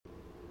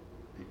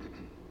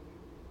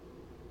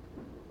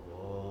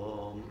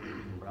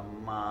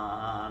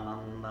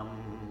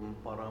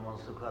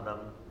सुखदं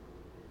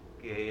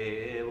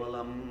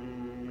केवलं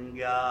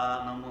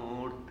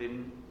ज्ञानमूर्तिं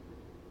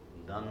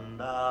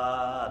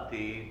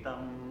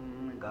दण्डातीतं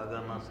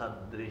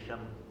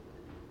गगनसदृशं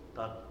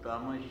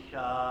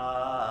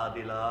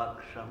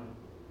तत्त्वमस्यादिलक्षम्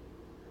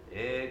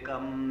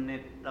एकं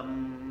नित्यं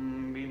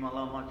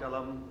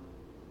विमलमचलं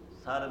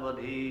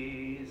सर्वधी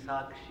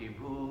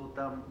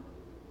साक्षिभूतं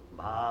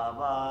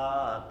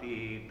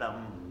भावातीतं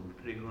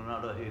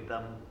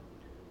त्रिगुणरहितं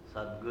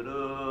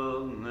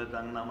सद्गुरुं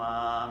तं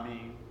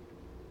Namami.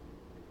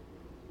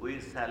 We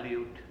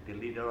salute the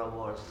leader of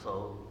our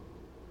soul,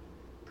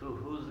 through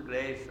whose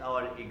grace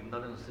our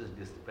ignorance is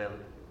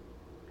dispelled,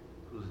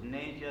 whose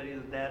nature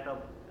is that of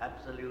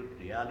absolute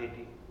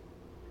reality,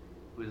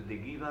 who is the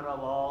giver of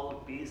all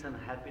peace and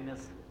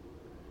happiness,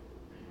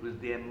 who is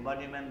the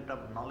embodiment of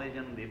knowledge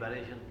and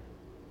liberation,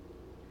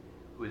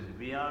 who is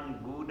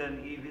beyond good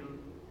and evil,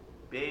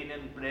 pain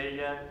and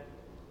pleasure,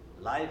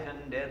 life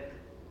and death,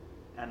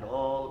 and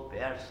all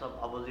pairs of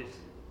opposites,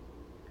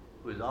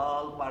 who is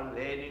all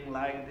pervading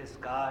like the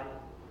sky,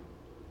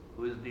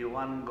 who is the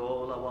one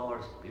goal of our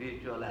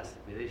spiritual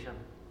aspiration,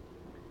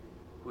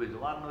 who is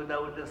one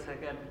without a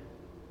second,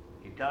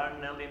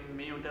 eternal,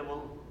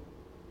 immutable,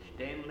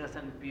 stainless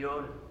and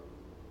pure,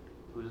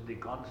 who is the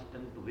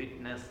constant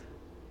witness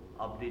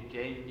of the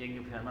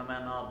changing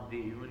phenomena of the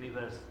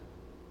universe.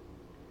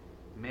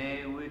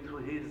 May we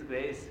through His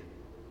grace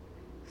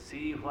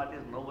see what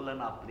is noble and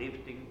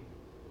uplifting.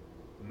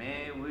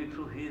 May we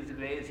through His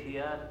grace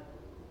hear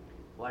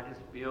what is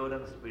pure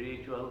and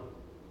spiritual.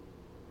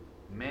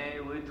 May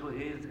we through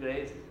His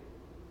grace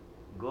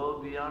go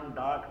beyond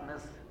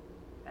darkness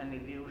and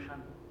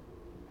illusion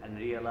and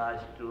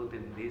realize truth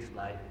in this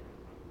life.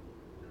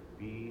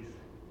 Peace,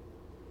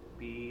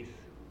 peace,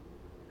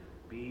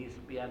 peace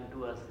be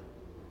unto us,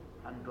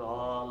 unto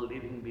all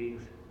living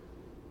beings.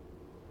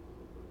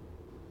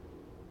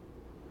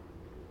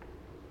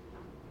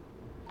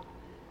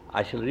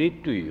 I shall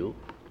read to you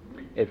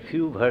a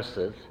few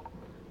verses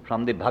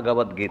from the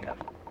Bhagavad Gita.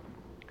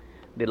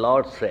 The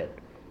Lord said,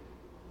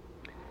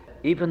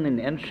 "Even in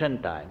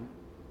ancient time,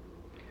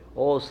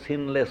 O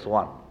sinless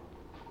one,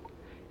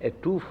 a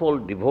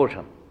twofold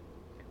devotion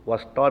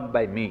was taught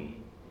by me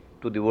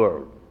to the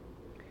world.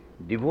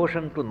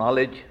 Devotion to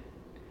knowledge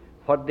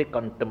for the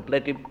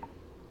contemplative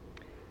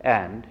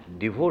and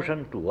devotion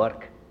to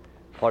work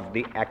for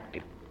the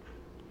active.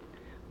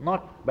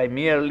 Not by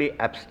merely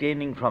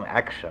abstaining from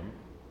action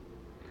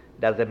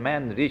does a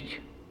man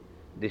reach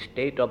the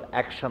state of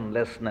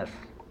actionlessness.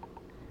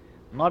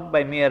 Not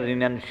by mere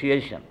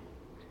renunciation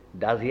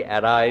does he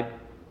arrive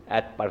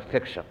at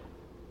perfection.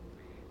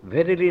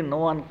 Verily, no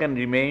one can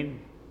remain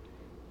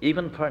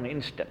even for an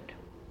instant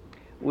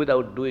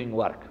without doing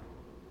work,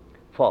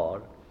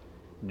 for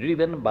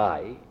driven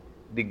by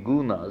the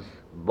gunas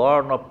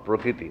born of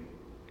Prakriti,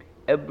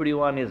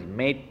 everyone is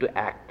made to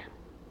act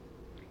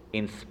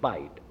in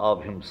spite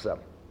of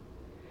himself.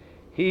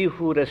 He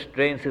who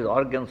restrains his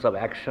organs of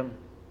action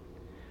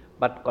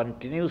but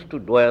continues to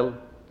dwell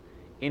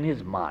in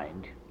his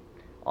mind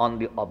on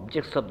the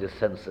objects of the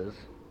senses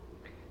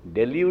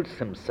deludes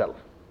himself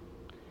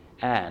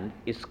and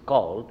is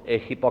called a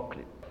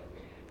hypocrite.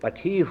 But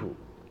he who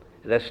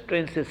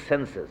restrains his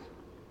senses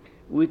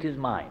with his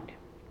mind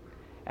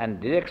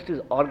and directs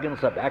his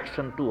organs of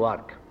action to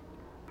work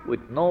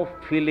with no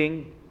feeling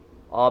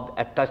of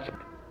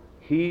attachment,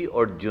 he,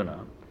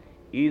 Arjuna,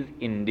 is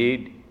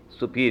indeed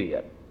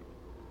superior.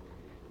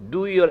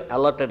 Do your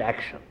allotted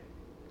action,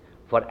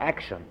 for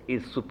action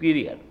is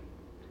superior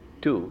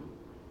to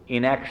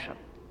inaction,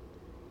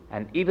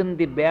 and even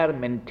the bare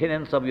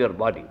maintenance of your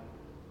body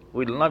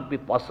will not be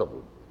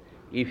possible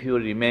if you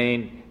remain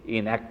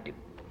inactive."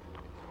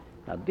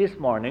 Now, this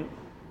morning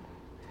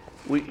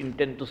we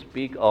intend to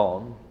speak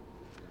on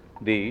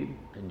the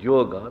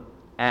yoga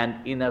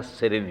and inner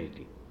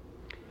serenity,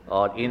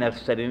 or inner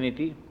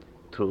serenity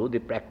through the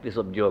practice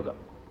of yoga.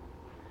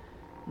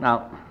 Now,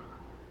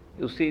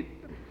 you see,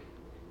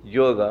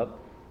 yoga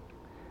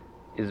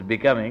is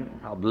becoming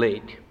of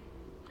late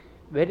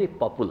very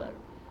popular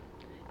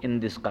in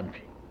this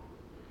country.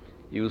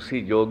 You see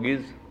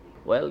yogis,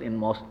 in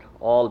most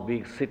all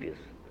big cities,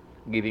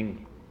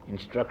 giving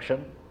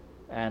instruction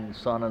and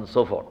so on and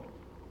so forth.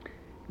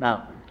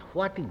 Now,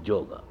 what is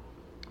yoga?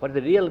 What is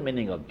the real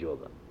meaning of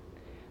yoga?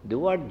 The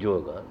word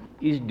yoga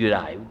is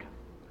derived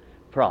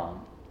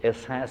from a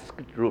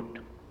Sanskrit root,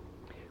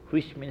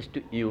 which means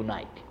to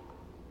unite.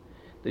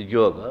 The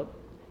yoga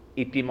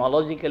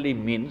etymologically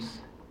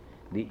means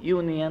the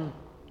union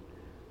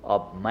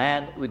of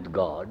man with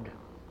God,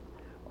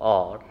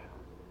 or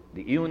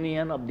the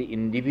union of the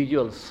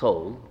individual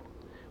soul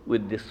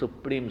with the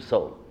Supreme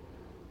Soul.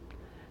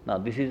 Now,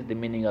 this is the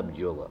meaning of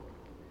yoga.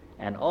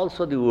 And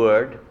also the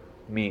word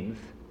means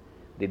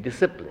the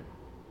discipline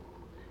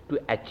to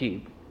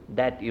achieve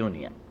that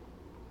union.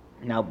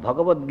 Now,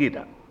 Bhagavad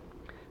Gita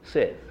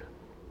says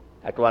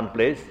at one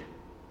place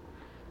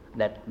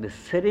that the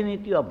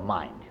serenity of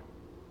mind,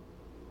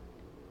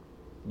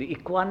 the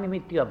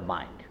equanimity of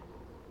mind,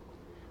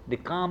 the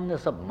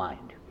calmness of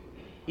mind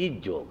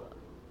is yoga.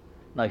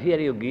 Now, here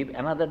you give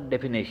another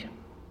definition.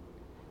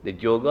 The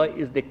yoga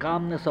is the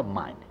calmness of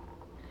mind,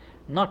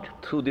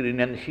 not through the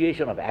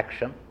renunciation of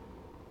action,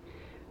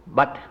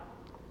 but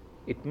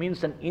it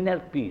means an inner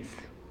peace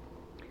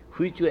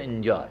which you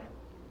enjoy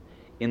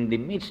in the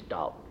midst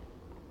of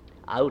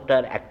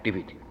outer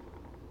activity.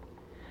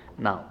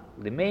 Now,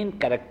 the main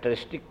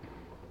characteristic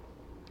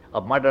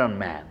of modern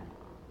man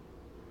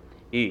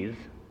is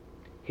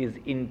his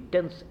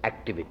intense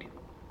activity.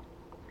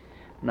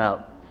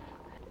 Now,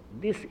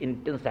 this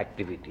intense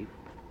activity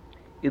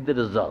is the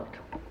result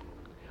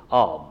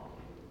of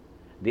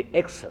the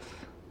excess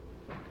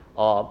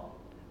of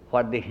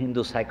what the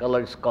Hindu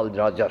psychologists call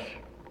rajas.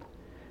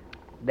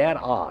 There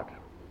are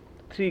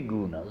three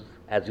gunas,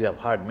 as you have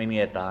heard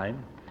many a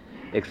time.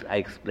 I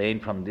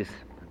explained from this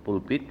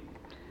pulpit.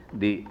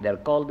 They are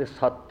called the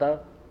sattva,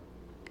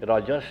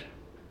 rajas,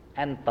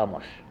 and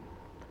tamas.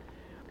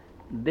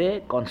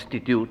 They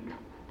constitute,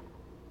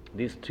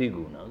 these three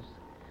gunas,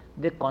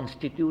 they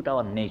constitute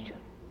our nature.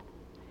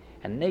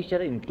 And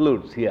nature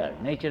includes here,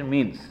 nature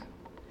means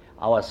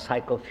our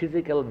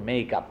psychophysical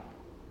makeup.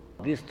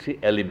 These three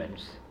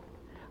elements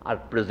are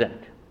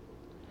present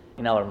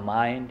in our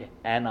mind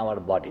and our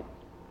body.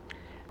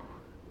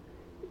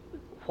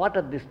 What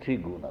are these three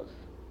gunas?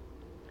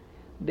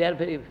 They are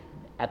very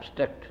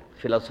abstract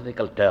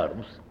philosophical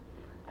terms.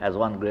 As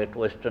one great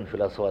Western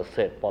philosopher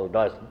said, Paul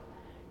Dawson,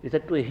 he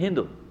said to a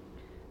Hindu,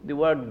 the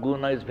word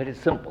guna is very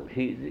simple.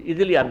 He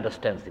easily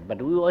understands it.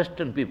 But we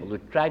Western people, we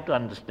try to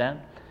understand,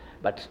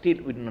 but still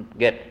we do not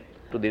get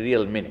to the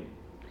real meaning.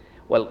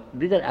 Well,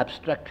 these are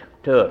abstract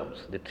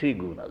terms, the three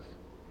gunas.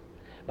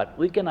 But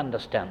we can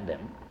understand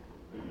them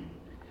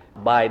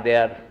by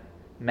their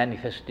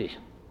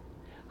manifestation,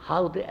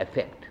 how they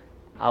affect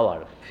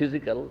our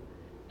physical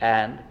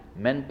and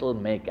mental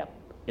makeup.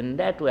 In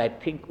that way, I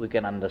think we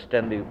can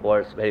understand the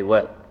words very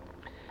well.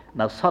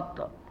 Now,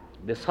 sattva.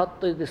 The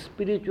sattva is the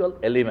spiritual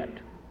element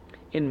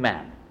in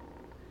man,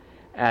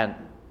 and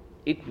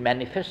it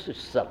manifests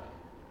itself,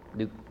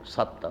 the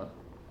sattva,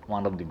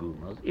 one of the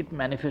gunas, it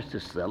manifests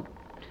itself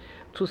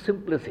through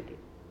simplicity.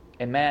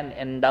 A man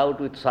endowed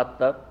with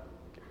sattva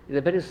is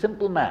a very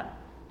simple man,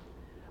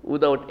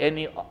 without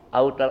any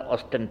outer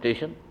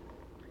ostentation.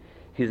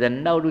 He is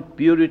endowed with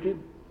purity,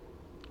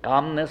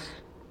 calmness,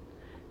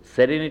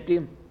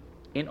 serenity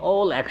in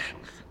all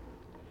actions.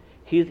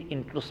 He is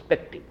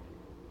introspective.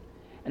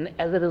 And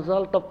as a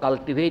result of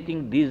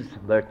cultivating these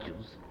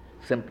virtues,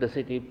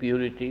 simplicity,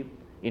 purity,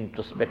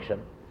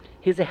 introspection,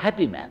 he is a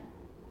happy man.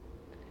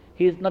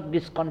 He is not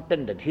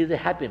discontented, he is a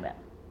happy man.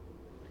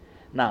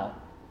 Now,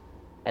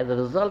 as a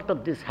result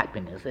of this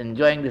happiness,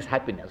 enjoying this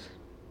happiness,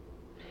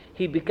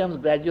 he becomes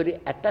gradually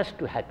attached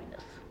to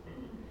happiness.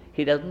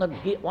 He does not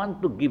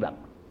want to give up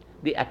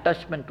the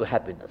attachment to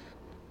happiness.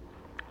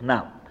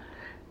 Now,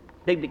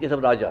 take the case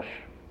of rajas.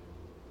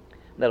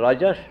 The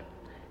rajas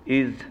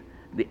is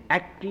the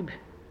active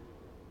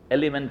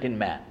element in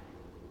man.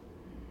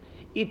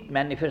 It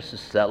manifests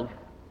itself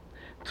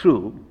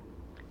through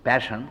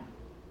passion,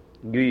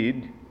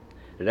 greed,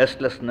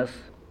 restlessness,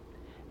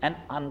 and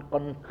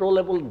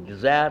uncontrollable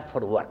desire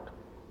for work.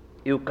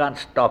 You can't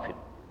stop it.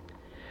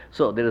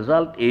 So the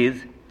result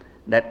is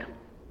that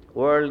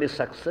worldly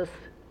success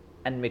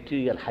and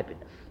material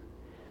happiness.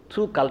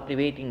 Through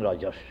cultivating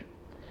rajas,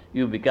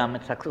 you become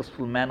a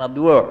successful man of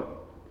the world,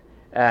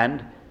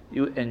 and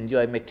you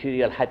enjoy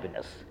material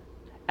happiness,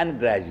 and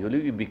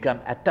gradually you become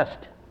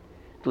attached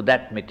to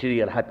that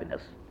material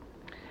happiness.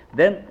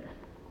 Then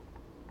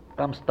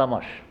comes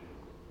tamas.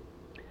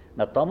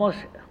 Now tamas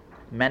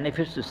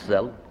manifests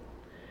itself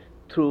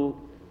through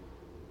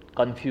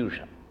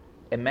confusion.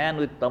 A man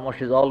with tamas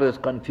is always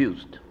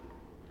confused.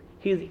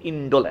 He is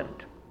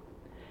indolent.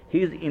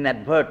 He is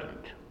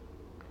inadvertent,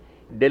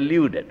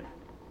 deluded.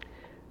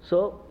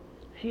 So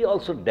he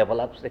also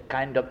develops a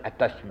kind of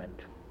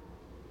attachment,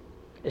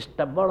 a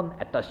stubborn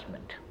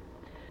attachment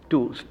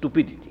to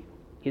stupidity.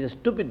 He is a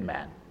stupid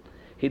man.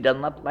 He does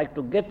not like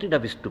to get rid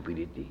of his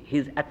stupidity. He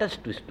is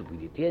attached to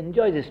stupidity. He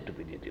enjoys his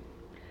stupidity.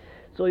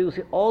 So you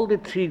see, all the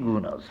three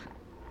gunas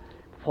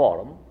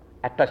form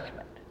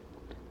attachment.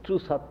 Through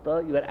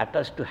sattva, you are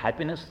attached to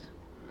happiness.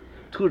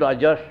 Through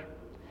rajas,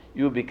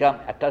 you become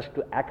attached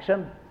to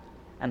action.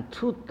 And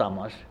through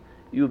tamas,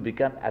 you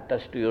become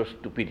attached to your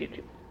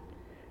stupidity.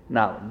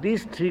 Now,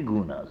 these three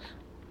gunas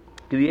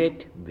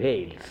create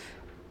veils.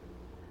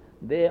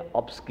 They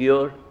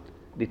obscure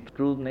the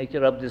true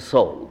nature of the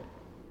soul.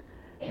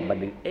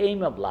 But the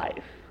aim of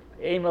life,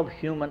 aim of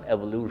human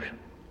evolution,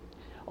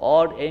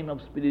 or aim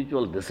of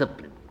spiritual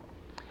discipline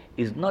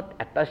is not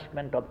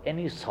attachment of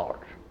any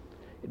sort.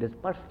 It is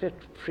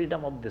perfect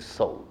freedom of the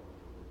soul.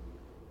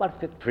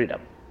 Perfect freedom.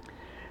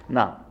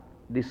 Now,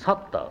 the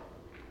sattva,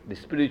 the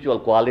spiritual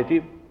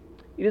quality,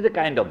 it is a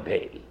kind of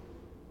veil.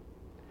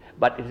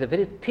 But it is a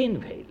very thin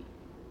veil.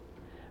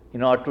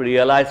 In order to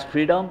realize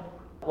freedom,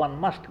 one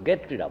must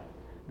get rid of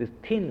this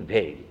thin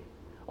veil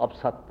of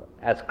sattva.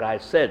 As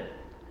Christ said,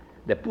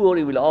 the poor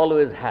you will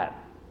always have,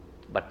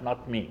 but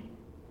not me.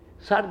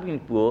 Serving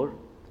poor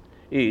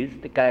is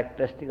the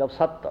characteristic of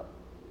sattva.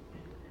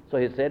 So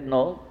he said,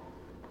 no,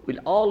 we'll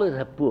always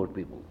have poor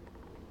people.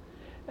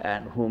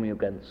 and whom you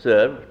can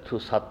serve through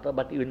sattva,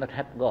 but you will not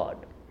have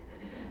God.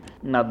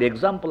 Now the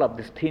example of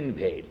this thin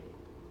veil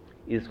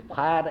is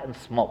fire and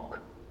smoke.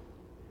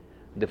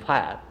 The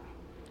fire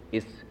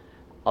is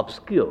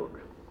obscured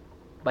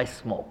by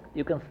smoke.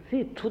 You can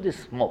see through the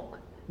smoke,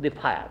 the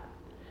fire,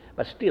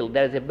 but still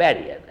there is a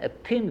barrier, a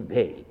thin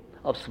veil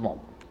of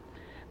smoke.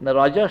 In the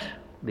Rajas,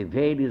 the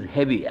veil is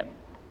heavier.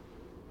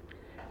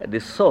 The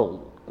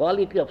soul,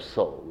 quality of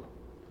soul,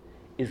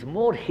 is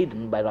more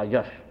hidden by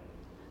Rajas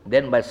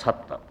than by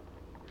Sattva.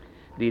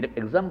 The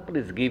example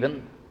is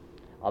given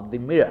of the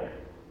mirror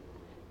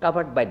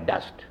covered by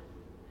dust.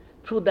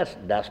 Through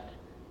that dust,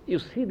 you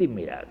see the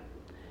mirror,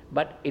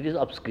 but it is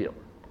obscure.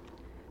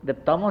 The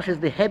tamas is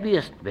the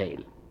heaviest veil.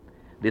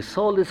 The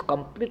soul is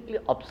completely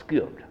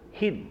obscured,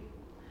 hidden.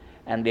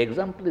 And the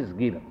example is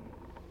given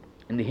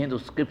in the Hindu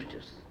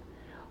scriptures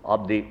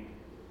of the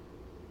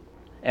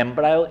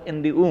embryo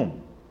in the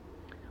womb.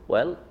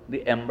 Well,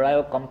 the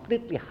embryo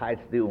completely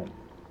hides the womb.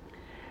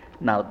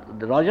 Now,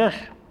 the Rajas,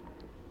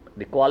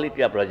 the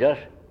quality of Rajas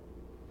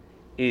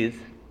is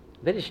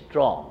very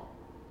strong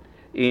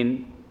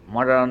in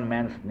modern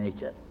man's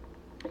nature.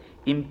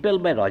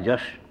 Impelled by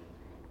Rajas,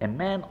 a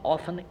man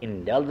often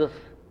indulges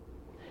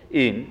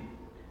in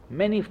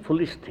many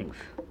foolish things,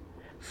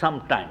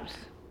 sometimes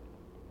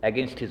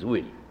against his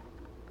will.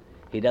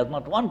 He does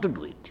not want to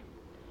do it,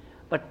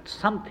 but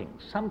something,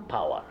 some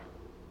power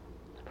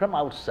from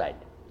outside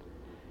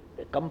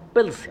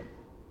compels him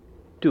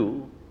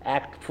to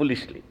act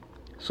foolishly.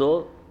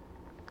 So,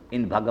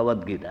 in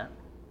Bhagavad Gita,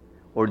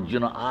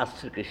 Arjuna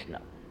asked Sri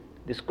Krishna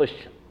this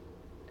question,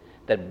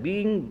 that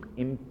being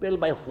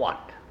impelled by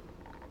what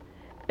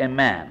a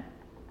man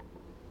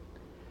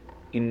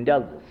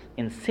indulges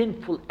in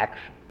sinful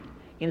action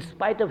in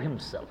spite of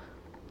himself,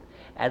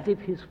 as if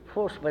he is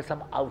forced by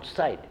some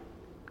outside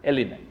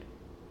element.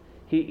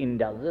 He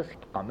indulges,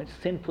 commits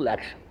sinful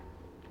action.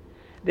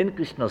 Then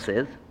Krishna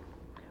says,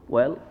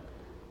 well,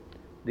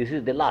 this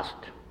is the lust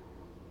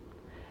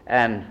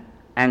and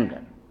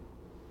anger,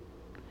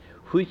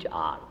 which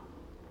are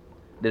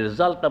the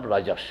result of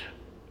Rajas.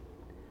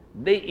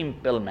 They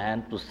impel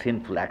man to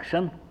sinful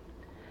action.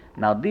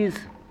 Now these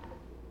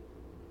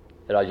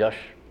Rajas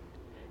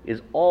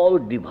is all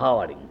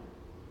devouring.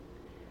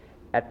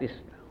 At its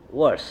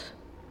worst,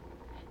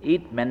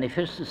 it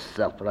manifests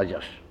itself,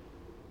 Rajas,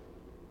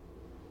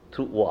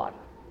 through war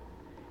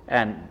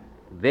and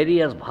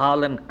various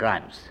violent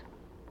crimes.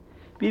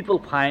 People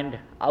find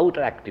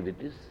outer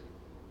activities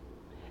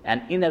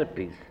and inner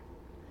peace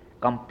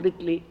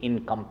completely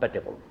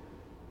incompatible.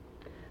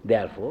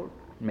 Therefore,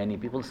 many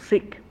people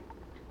seek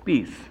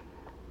peace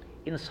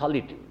in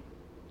solitude.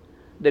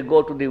 They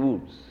go to the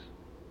woods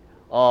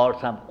or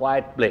some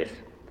quiet place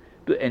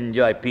to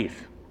enjoy peace.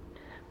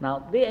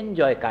 Now, they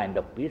enjoy kind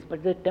of peace, but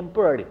it's a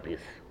temporary peace.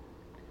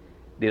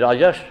 The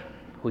Rajas,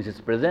 which is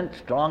present,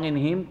 strong in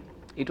him,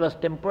 it was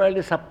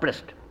temporarily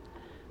suppressed.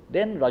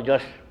 Then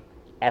Rajas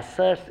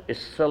asserts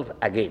itself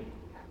again,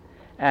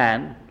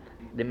 and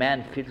the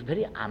man feels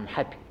very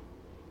unhappy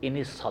in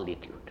his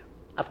solitude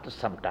after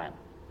some time.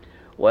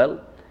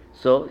 Well,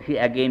 so he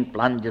again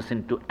plunges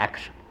into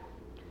action.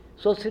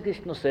 So Sri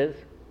Krishna says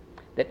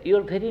that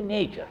your very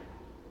nature,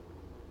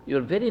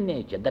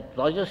 that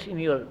Rajas in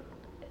your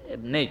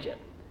nature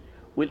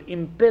will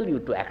impel you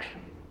to action.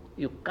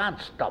 You can't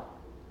stop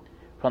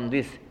from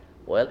this,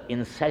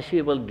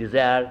 insatiable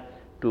desire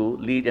to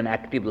lead an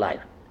active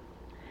life.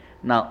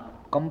 Now,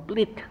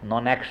 complete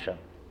non-action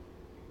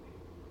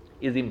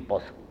is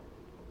impossible.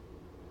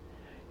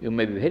 You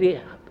may be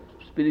very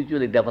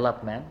spiritually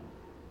developed man.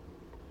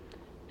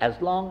 As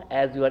long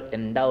as you are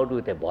endowed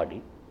with a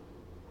body,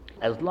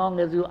 as long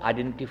as you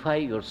identify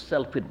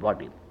yourself with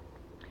body,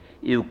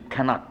 you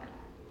cannot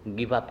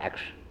give up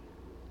action.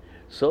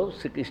 So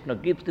Sri Krishna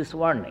gives this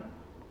warning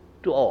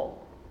to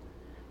all,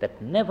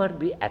 that never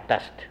be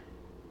attached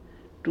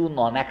to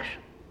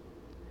non-action.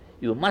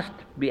 You must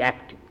be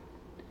active.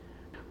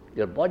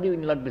 Your body will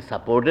not be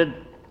supported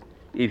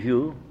if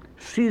you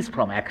cease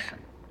from action.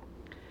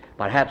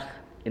 Perhaps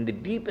in the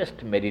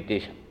deepest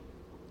meditation,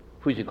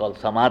 which we call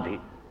samadhi,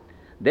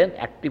 then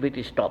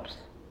activity stops.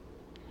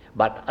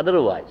 But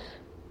otherwise,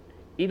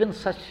 even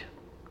such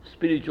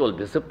spiritual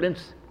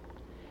disciplines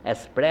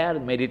as prayer,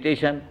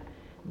 meditation,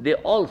 they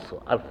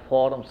also are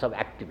forms of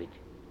activity.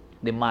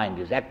 The mind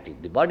is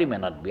active. The body may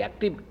not be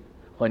active.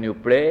 When you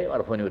pray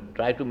or when you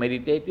try to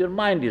meditate, your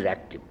mind is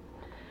active.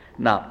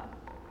 Now,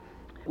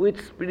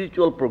 with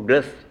spiritual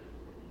progress,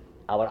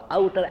 our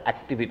outer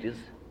activities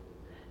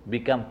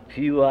become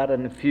fewer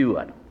and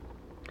fewer.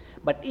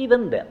 But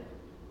even then,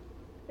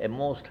 a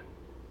most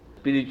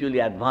spiritually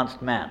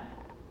advanced man,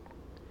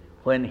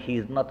 when he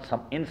is not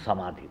in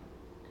samadhi,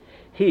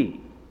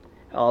 he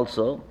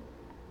also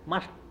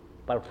must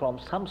perform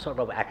some sort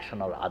of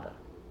action or other.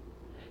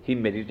 He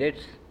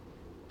meditates,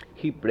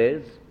 he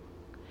prays,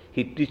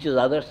 he teaches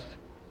others,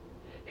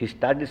 he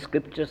studies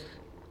scriptures,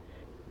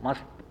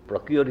 must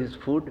procure his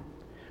food.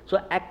 So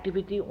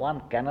activity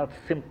one cannot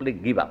simply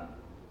give up.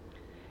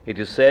 It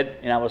is said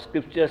in our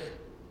scriptures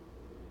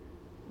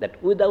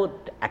that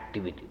without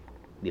activity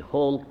the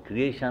whole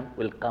creation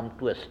will come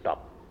to a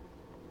stop.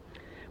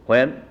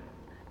 When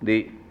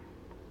the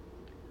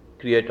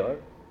Creator,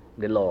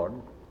 the Lord,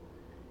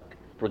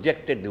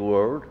 projected the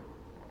world,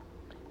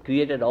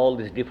 created all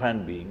these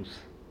different beings,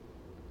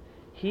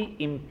 He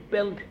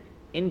impelled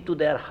into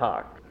their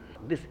heart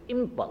this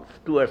impulse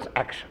towards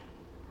action.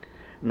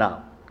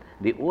 Now,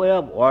 the way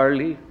of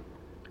worldly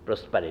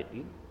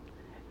prosperity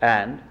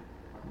and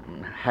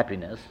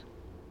happiness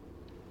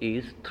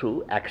is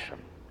through action.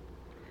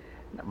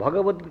 Now,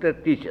 Bhagavad Gita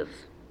teaches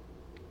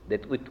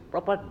that with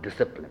proper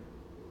discipline,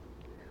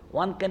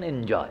 one can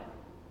enjoy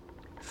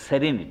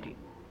serenity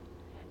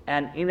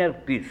and inner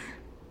peace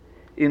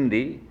in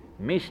the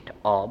midst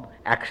of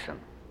action.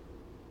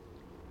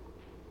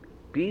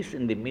 Peace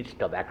in the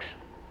midst of action.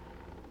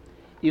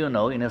 You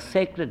know, in a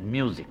sacred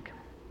music,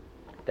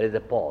 there is a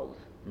pause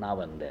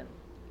now and then,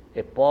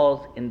 a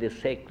pause in the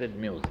sacred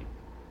music.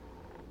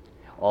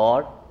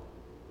 Or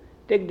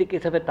take the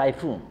case of a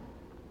typhoon.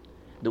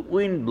 The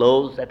wind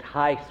blows at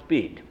high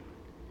speed,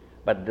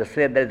 but they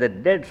say there is a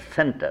dead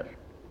center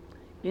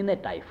in a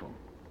typhoon.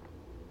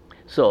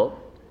 So,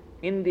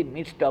 in the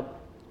midst of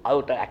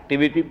outer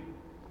activity,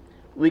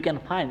 we can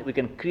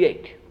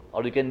create,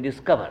 or we can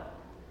discover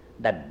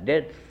that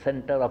dead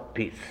center of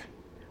peace,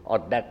 or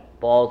that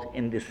pause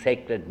in the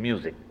sacred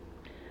music.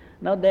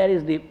 Now there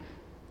is the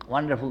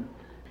wonderful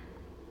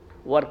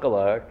work of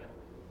art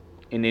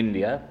in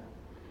India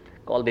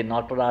called the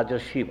Nataraja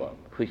Shiva,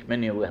 which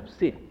many of you have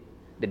seen,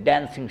 the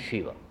dancing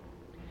Shiva.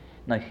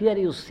 Now here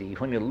you see,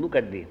 when you look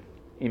at the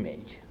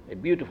image, a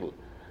beautiful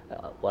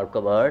work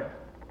of art,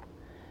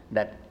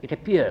 that it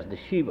appears the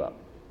Shiva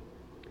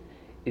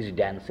is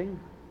dancing,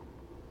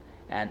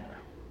 and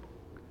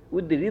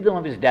with the rhythm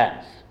of his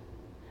dance,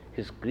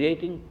 he is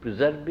creating,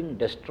 preserving,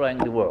 destroying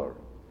the world.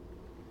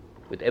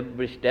 With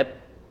every step,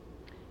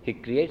 he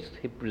creates,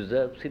 he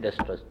preserves, he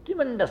destroys.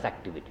 Tremendous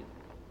activity.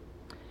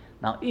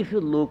 Now, if you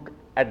look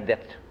at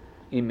that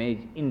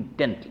image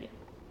intently,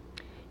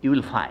 you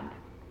will find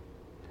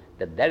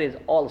that there is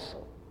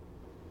also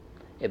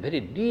a very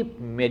deep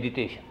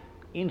meditation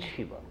in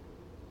Shiva.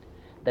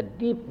 The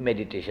deep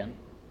meditation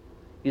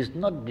is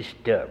not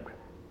disturbed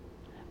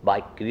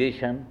by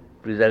creation,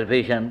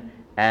 preservation,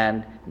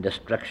 and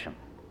destruction.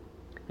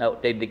 Now,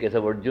 take the case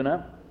of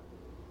Arjuna.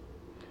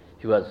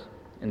 He was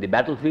in the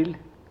battlefield,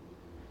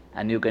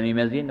 and you can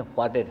imagine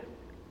what a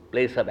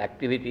place of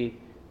activity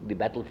the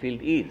battlefield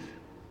is.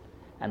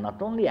 And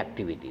not only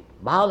activity,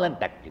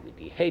 violent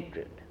activity,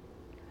 hatred,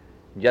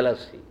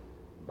 jealousy,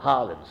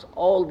 violence,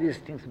 all these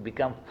things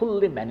become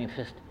fully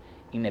manifest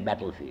in a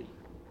battlefield.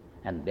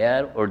 And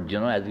there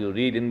Arjuna, as you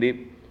read in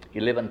the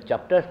 11th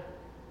chapter,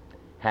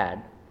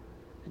 had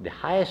the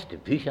highest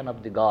vision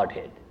of the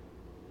Godhead.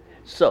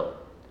 So,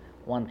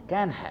 one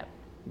can have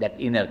that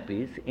inner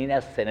peace, inner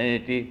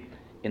serenity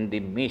in the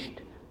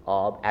midst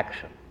of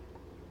action.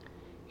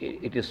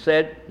 It is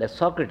said that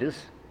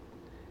Socrates,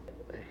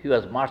 he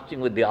was marching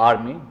with the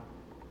army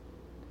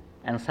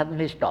and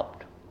suddenly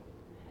stopped.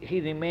 He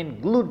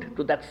remained glued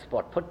to that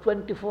spot for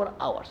 24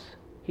 hours.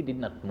 He did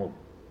not move.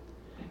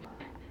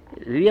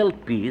 Real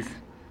peace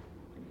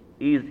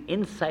is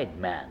inside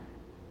man,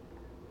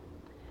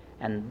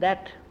 and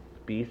that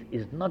peace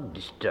is not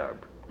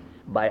disturbed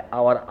by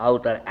our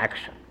outer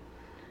action.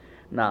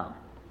 Now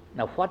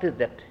what is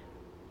that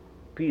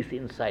peace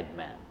inside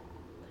man?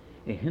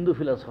 The Hindu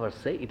philosophers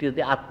say it is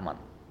the Atman,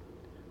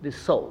 the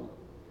soul.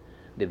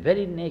 The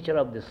very nature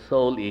of the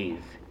soul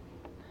is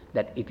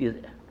that it is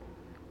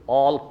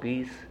all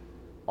peace,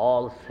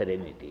 all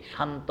serenity.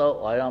 Shanta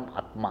Vayam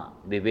Atma,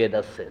 the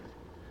Vedas says.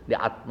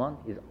 The Atman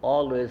is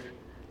always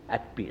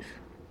at peace.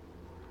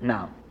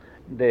 Now,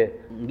 they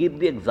give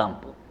the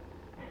example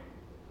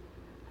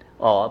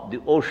of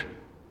the ocean.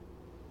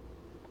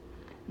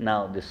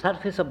 Now, the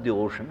surface of the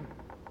ocean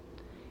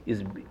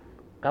is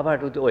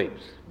covered with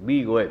waves,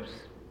 big waves,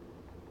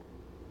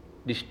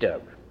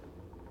 disturbed.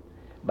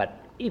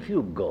 But if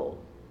you go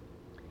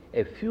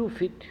a few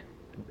feet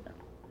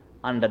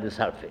under the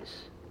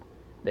surface,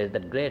 there is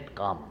that great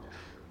calmness,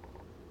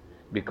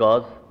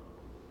 because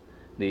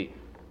the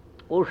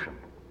ocean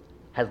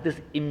has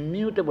this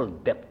immutable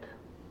depth,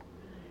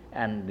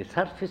 and the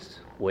surface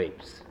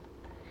waves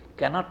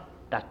cannot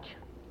touch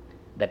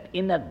that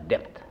inner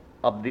depth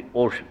of the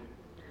ocean.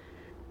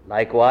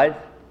 Likewise,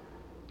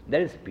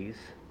 there is peace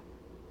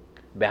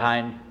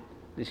behind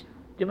these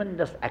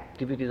tremendous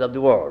activities of the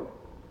world.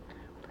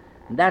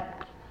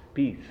 That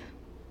peace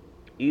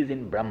is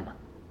in Brahman,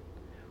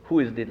 who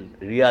is the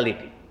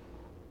reality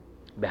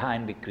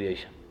behind the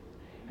creation.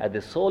 As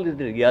the soul is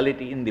the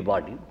reality in the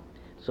body,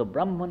 so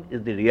Brahman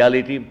is the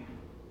reality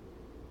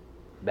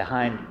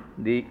behind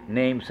the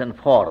names and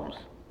forms,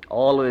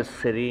 always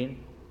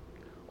serene,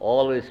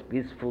 always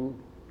peaceful,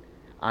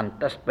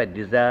 untouched by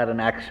desire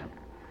and action.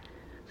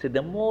 See,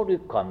 the more you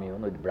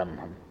commune with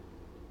Brahman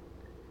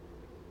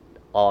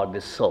or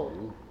the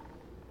soul,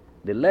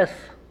 the less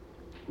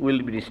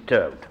will be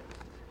disturbed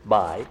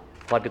by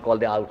what you call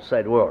the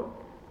outside world.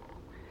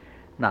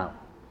 Now,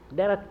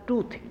 there are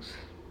two things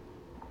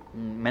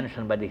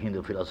mentioned by the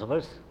Hindu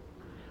philosophers.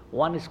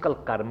 One is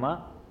called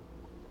karma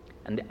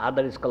and the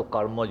other is called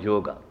karma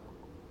yoga.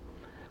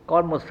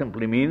 Karma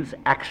simply means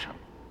action,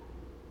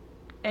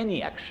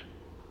 any action.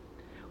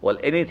 Well,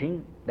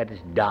 anything that is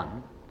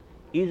done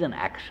is an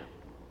action.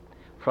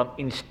 From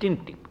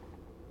instinctive,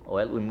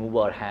 well, we move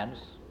our hands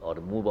or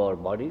move our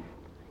body,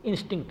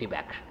 instinctive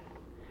action.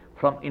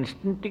 From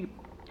instinctive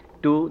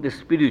to the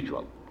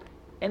spiritual,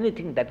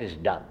 anything that is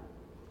done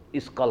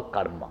is called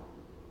karma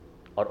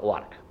or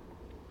work.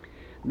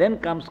 Then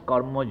comes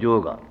karma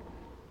yoga.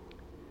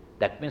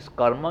 That means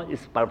karma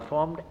is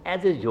performed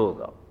as a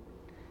yoga.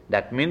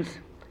 That means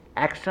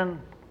action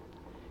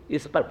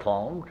is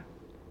performed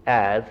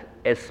as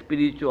a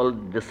spiritual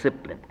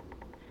discipline,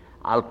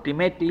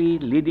 ultimately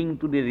leading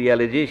to the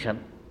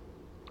realization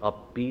of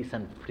peace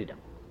and freedom.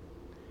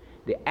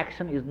 The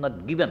action is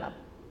not given up,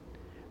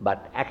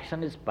 but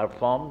action is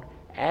performed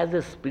as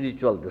a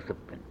spiritual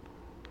discipline.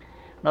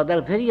 Now there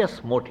are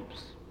various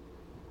motives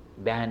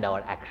behind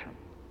our action.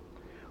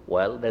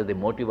 Well, there is the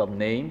motive of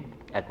name,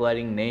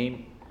 acquiring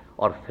name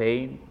or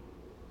fame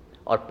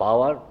or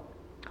power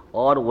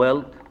or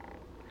wealth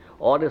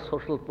or a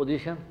social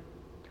position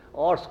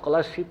or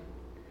scholarship.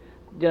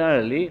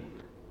 Generally,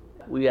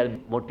 we are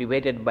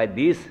motivated by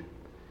this,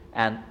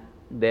 and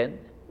then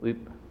we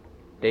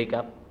take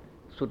up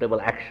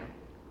suitable action.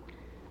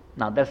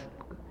 Now that's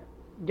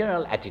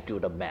general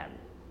attitude of man.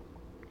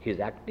 He is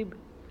active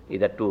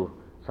either to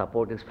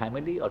support his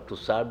family or to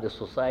serve the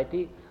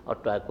society or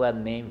to acquire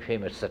name,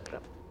 fame, etc.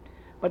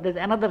 But there's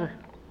another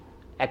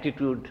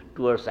attitude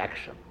towards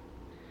action,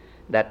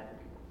 that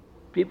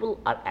people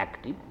are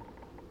active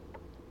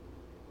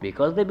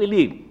because they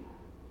believe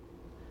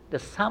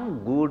that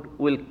some good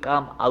will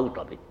come out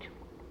of it.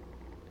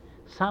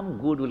 Some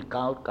good will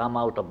come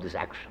out of this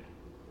action.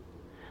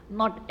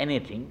 Not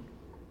anything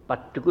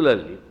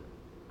particularly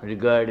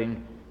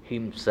regarding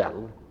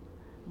himself,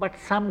 but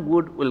some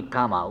good will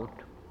come out.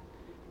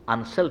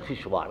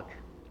 Unselfish work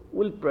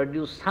will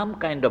produce some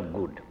kind of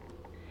good,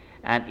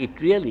 and it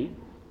really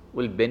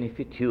will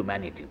benefit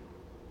humanity.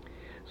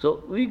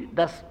 So we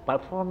thus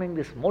performing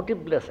this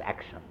motiveless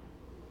action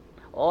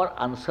or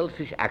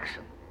unselfish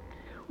action,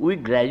 we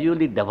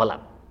gradually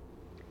develop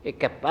a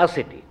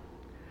capacity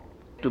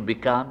to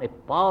become a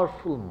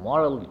powerful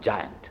moral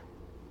giant.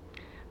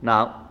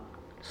 Now,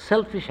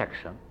 selfish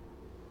action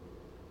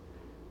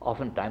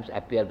oftentimes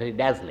appear very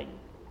dazzling.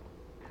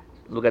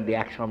 Look at the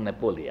action of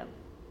Napoleon,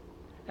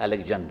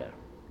 Alexander,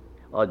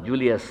 or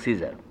Julius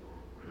Caesar.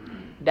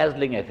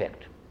 Dazzling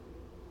effect.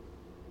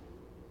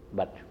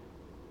 But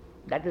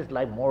that is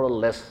like more or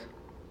less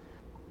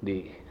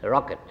the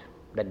rocket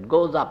that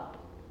goes up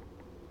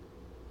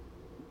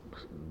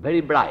very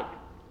bright,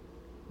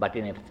 but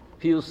in a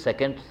few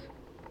seconds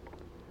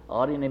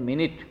or in a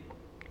minute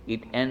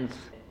it ends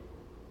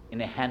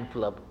in a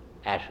handful of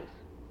ashes.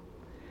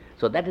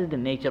 So that is the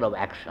nature of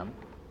action,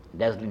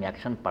 dazzling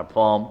action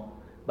performed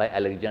by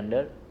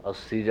Alexander or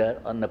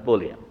Caesar or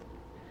Napoleon.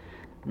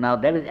 Now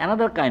there is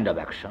another kind of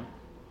action,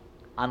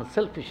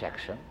 unselfish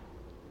action,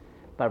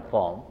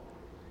 performed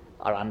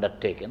or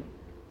undertaken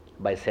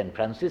by St.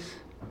 Francis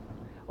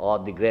or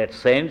the great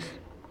saints.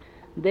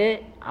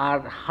 They are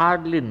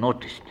hardly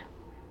noticed,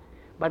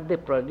 but they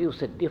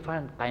produce a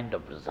different kind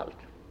of result.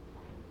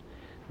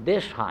 They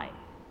shine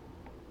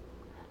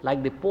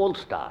like the pole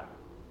star,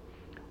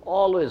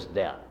 always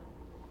there.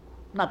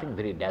 Nothing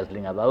very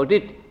dazzling about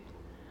it,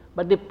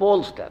 but the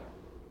pole star,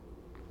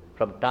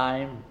 from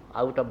time,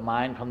 out of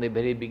mind, from the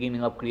very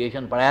beginning of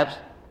creation perhaps,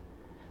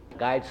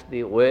 guides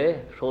the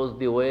way, shows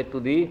the way to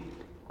the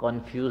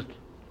confused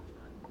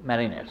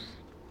mariners.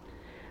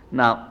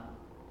 Now,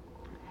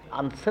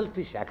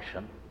 unselfish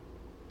action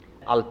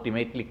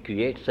ultimately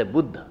creates a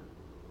Buddha.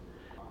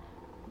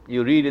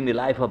 You read in the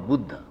life of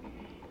Buddha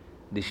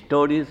the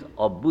stories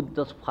of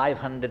Buddha's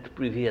 500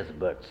 previous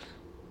births.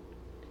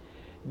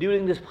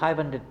 During these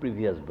 500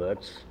 previous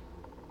births,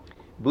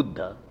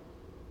 Buddha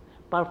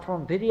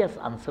performed various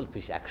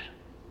unselfish actions.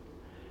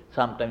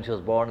 Sometimes he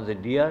was born as a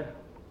deer,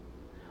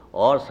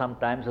 or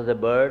sometimes as a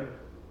bird.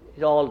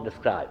 It's all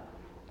described.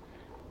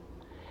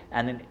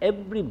 And in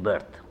every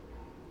birth,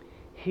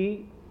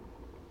 he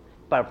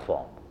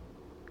performed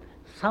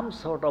some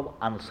sort of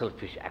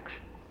unselfish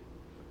action.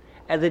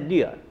 As a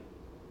deer,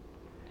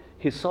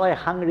 he saw a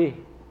hungry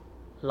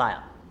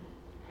lion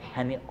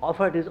and he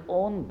offered his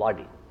own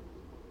body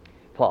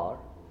for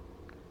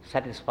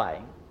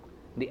satisfying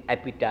the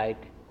appetite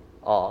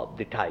of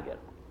the tiger.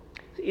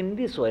 So in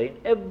this way, in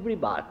every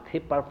birth, he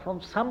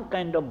performed some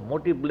kind of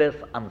motiveless,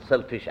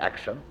 unselfish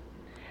action,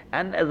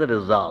 and as a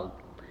result,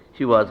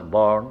 he was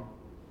born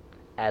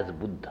as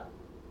Buddha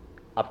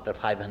after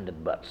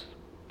 500 births.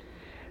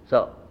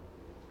 So,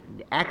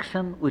 the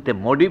action with a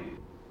motive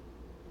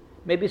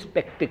may be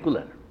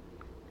spectacular,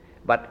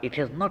 but it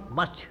has not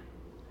much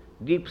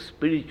deep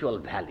spiritual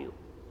value.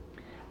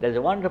 There is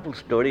a wonderful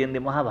story in the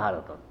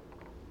Mahabharata.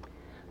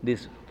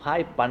 These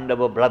 5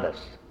 Pandava brothers,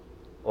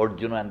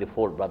 Arjuna and the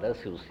 4 brothers,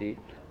 you see,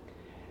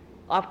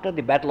 after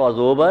the battle was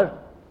over,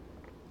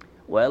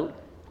 well,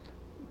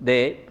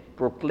 they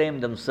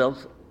proclaimed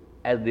themselves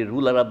as the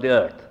ruler of the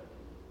earth.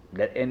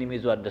 Their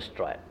enemies were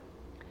destroyed.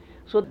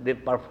 So they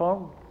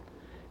performed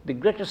the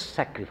greatest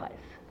sacrifice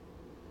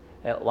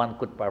one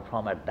could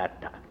perform at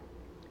that time,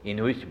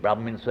 in which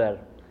Brahmins were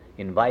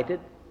invited,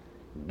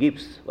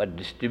 gifts were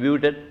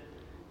distributed,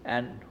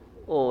 and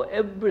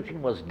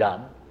everything was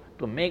done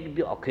to make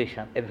the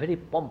occasion a very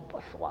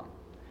pompous one,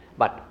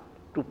 but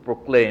to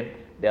proclaim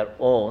their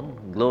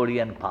own glory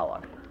and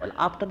power. Well,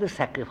 after the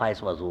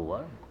sacrifice was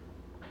over,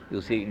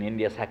 you see in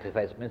India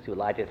sacrifice means you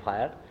light a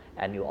fire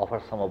and you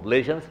offer some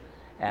oblations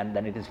and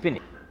then it is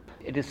finished.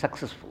 It is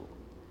successful.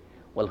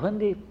 Well, when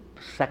the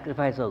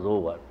sacrifice was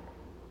over,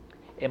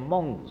 a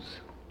mongoose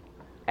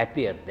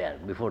appeared there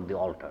before the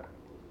altar,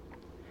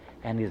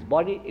 and its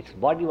body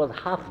was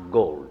half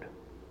gold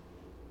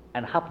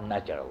and half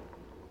natural,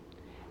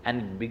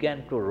 and it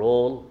began to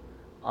roll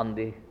on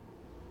the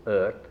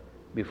earth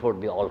before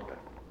the altar.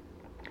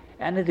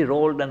 And as he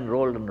rolled and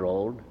rolled and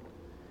rolled,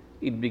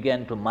 it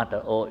began to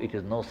mutter, it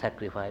is no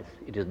sacrifice,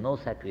 it is no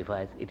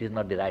sacrifice, it is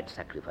not the right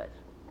sacrifice.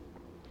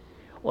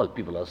 Well,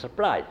 people are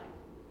surprised,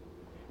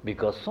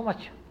 because so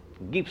much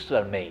gifts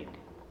were made,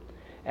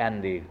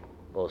 and the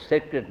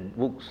sacred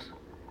books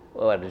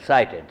were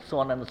recited, so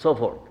on and so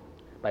forth.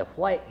 But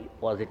why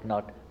was it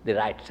not the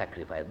right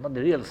sacrifice, not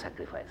the real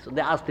sacrifice? So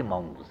they asked the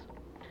mongoose.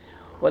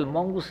 Well,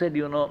 mongoose said,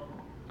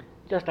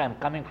 just I am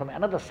coming from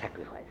another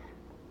sacrifice.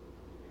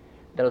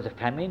 There was a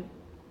famine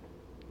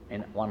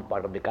in one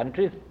part of the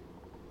country,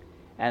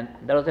 and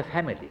there was a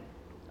family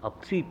of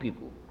 3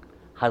 people,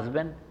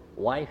 husband,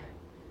 wife,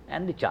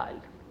 and the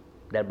child.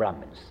 They are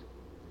Brahmins.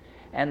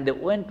 And they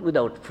went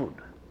without food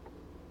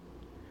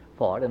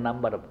for a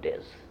number of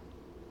days.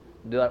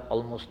 They were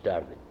almost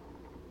starving.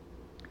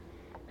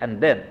 And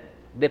then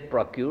they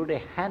procured a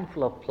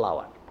handful of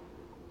flour.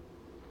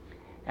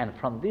 And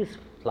from this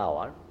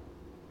flour,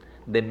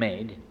 they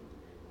made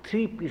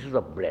 3 pieces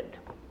of bread.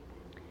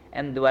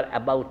 And they were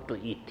about to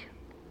eat.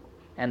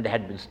 And they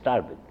had been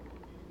starving.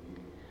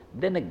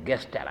 Then a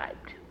guest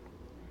arrived.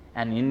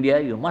 And in India,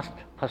 you must,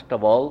 first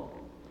of all,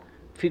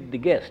 feed the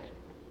guest.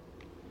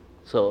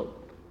 So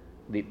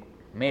the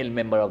male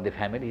member of the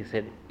family, he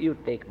said, you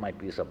take my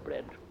piece of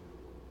bread.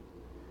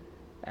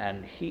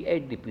 And he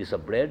ate the piece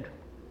of bread,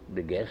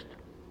 the guest.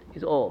 He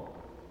said,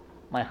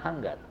 my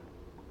hunger,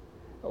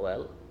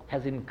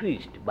 has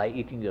increased by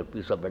eating your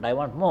piece of bread. I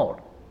want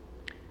more.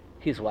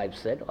 His wife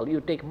said,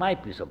 you take my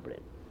piece of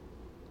bread.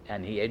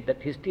 And he ate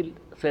that. He still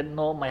said,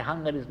 no, my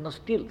hunger is not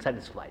still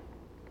satisfied.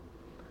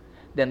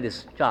 Then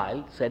this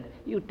child said,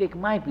 you take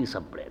my piece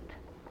of bread.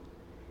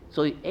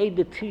 So he ate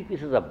the 3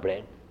 pieces of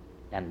bread,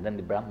 and then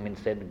the Brahmin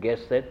said, the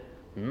guest said,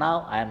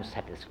 now I am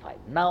satisfied,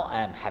 now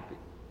I am happy.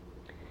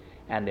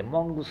 And the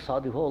mongoose saw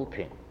the whole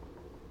thing,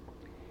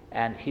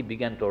 and he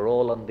began to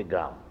roll on the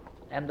ground.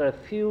 And there are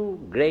a few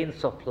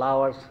grains of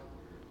flowers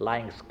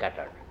lying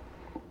scattered.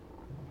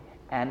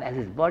 And as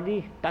his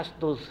body touched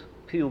those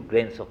few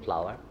grains of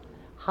flour,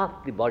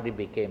 half the body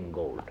became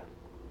gold.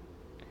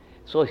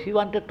 So he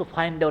wanted to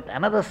find out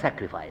another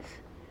sacrifice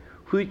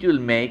which will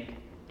make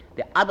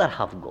the other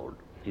half gold.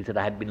 He said,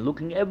 I had been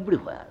looking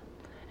everywhere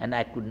and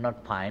I could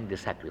not find the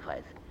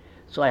sacrifice.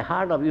 So I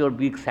heard of your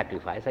big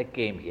sacrifice. I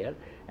came here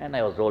and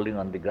I was rolling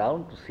on the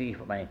ground to see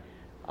if my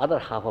other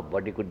half of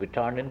body could be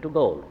turned into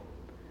gold.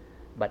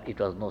 But it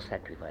was no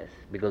sacrifice,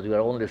 because you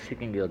are only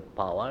seeking your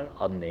power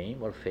or name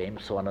or fame,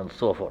 so on and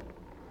so forth.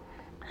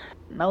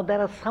 Now there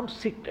are some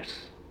secrets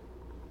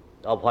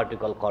of what we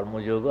call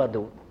karma yoga,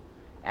 the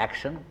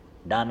action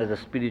done as a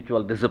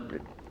spiritual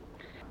discipline.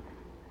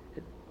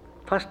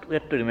 First we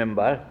have to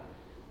remember,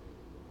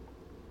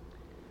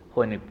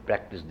 when you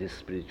practice this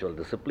spiritual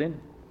discipline,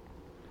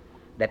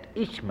 that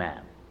each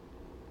man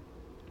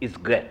is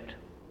great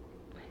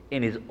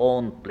in his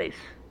own place.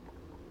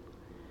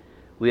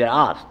 We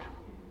are asked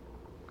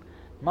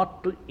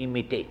not to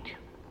imitate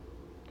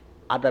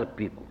other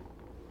people.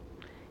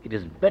 It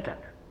is better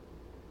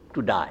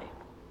to die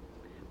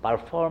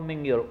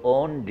performing your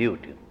own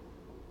duty.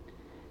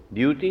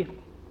 Duty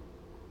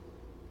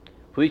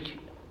which,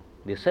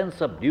 the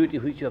sense of duty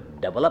which you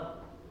have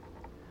developed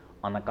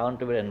on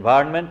account of your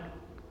environment,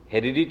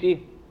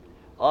 heredity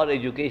or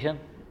education,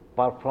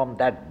 perform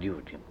that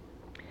duty.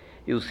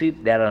 You see,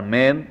 there are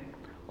men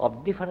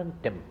of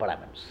different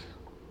temperaments,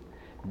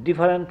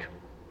 different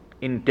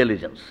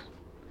intelligence,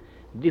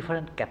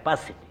 different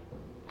capacity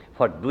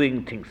for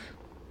doing things.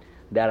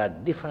 There are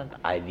different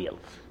ideals.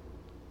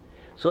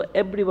 So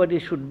everybody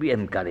should be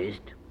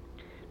encouraged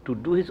to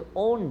do his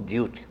own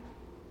duty.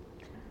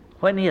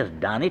 When he has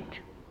done it,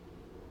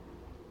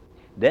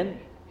 then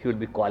he will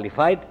be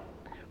qualified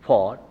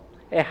for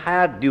a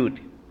higher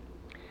duty.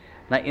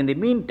 Now, in the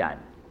meantime,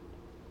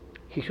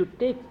 he should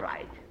take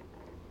pride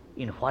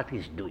in what he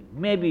is doing.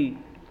 Maybe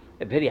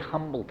a very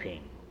humble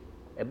thing,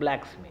 a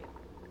blacksmith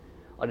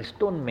or a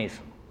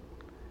stonemason.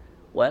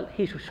 Well,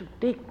 he should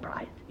take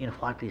pride in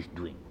what he is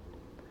doing.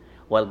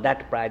 Well,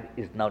 that pride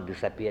is now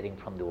disappearing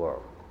from the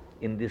world.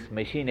 In this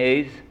machine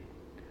age,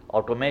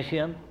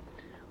 automation,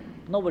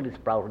 nobody is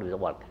proud of his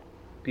work.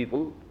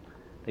 People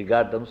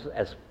regard themselves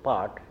as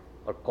part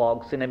or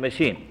cogs in a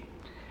machine.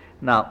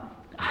 Now,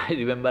 I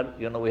remember,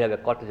 we have a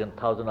cottage in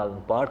Thousand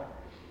Island Park,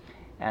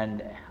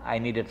 and I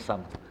needed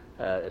some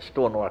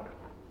stonework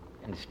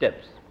in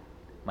steps.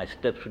 My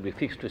steps should be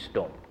fixed to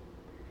stone.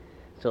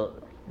 So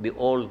the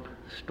old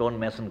stone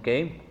mason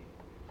came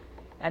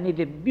and he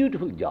did a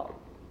beautiful job.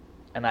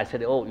 And I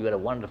said, "Oh, you are a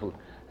wonderful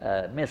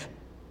mason."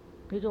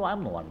 He said, "Oh,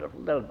 I'm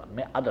wonderful. There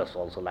are others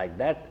also like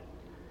that."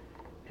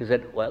 He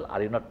said, "Well,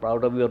 are you not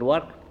proud of your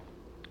work?"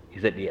 He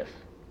said, "Yes,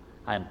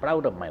 I am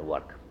proud of my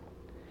work.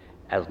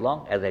 As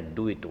long as I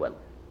do it well,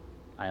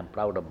 I am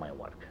proud of my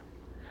work.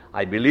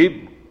 I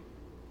believe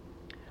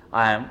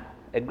I am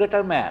a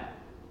greater man.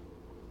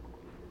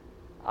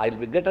 I will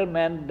be a greater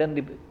man than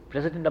the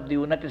President of the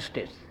United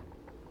States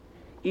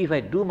if I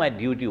do my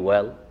duty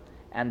well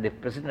and the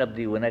President of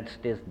the United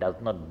States does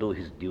not do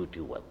his duty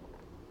well."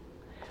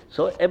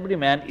 So every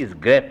man is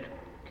great.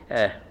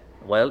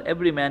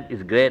 Every man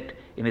is great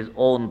in his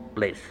own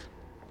place.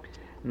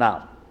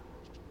 Now,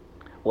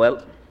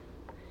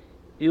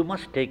 you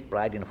must take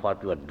pride in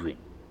what you are doing.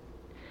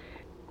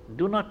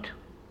 Do not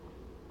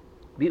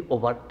be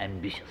over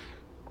ambitious.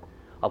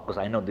 Of course,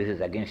 I know this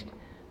is against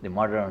the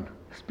modern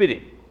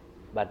spirit,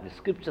 but the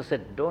scripture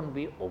said, don't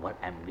be over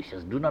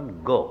ambitious. Do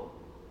not go.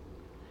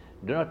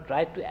 Do not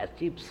try to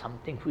achieve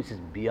something which is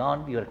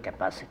beyond your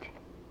capacity.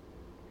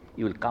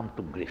 You will come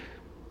to grief.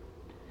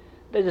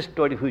 There is a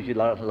story which you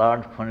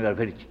learned when you were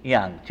very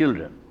young,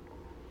 children.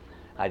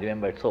 I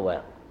remember it so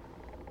well.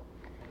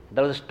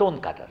 There was a stone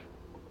cutter.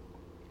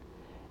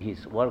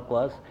 His work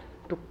was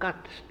to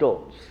cut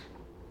stones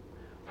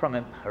from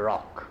a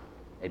rock,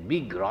 a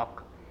big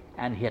rock,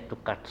 and he had to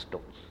cut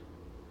stones,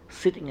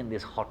 sitting in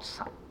this hot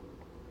sun,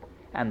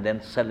 and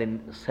then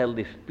sell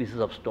these pieces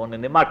of stone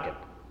in the market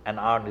and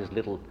earn his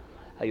little,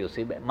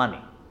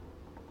 money.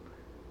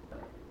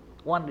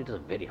 One day it was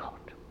very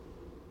hot,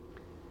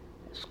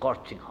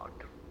 scorching hot,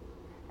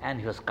 and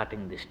he was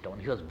cutting this stone.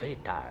 He was very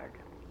tired.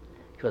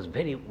 He was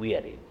very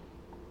weary.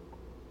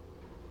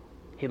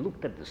 He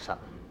looked at the sun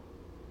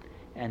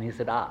and he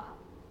said,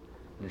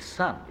 the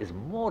sun is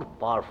more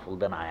powerful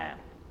than I am.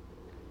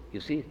 You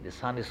see, the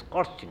sun is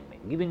scorching me,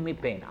 giving me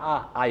pain.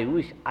 I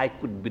wish I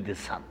could be the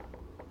sun.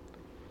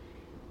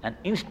 And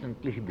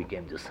instantly he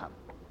became the sun.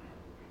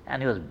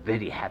 And he was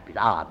very happy.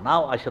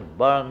 Now I shall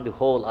burn the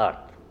whole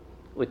earth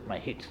with my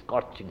heat,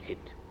 scorching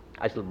heat.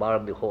 I shall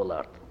burn the whole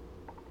earth.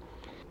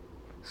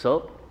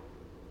 So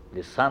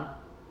the sun,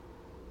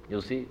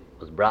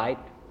 was bright,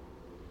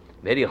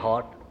 very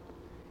hot,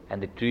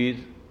 and the trees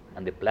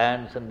and the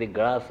plants and the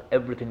grass,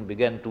 everything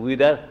began to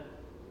wither,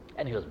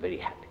 and he was very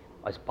happy.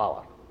 His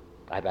power.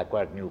 I have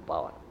acquired new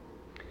power.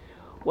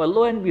 Well,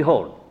 lo and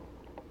behold,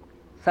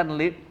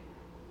 suddenly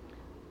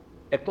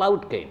a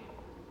cloud came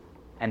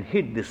and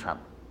hid the sun.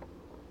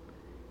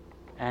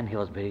 And he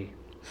was very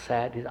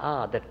sad. He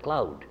said, that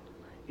cloud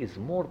is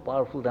more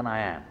powerful than I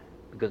am,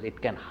 because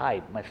it can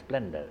hide my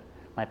splendor,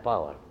 my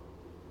power.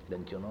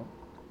 Don't you know?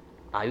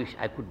 I wish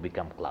I could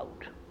become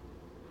cloud.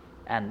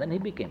 And then he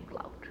became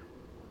cloud.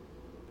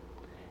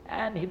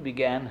 And he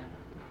began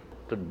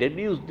to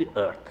deluge the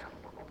earth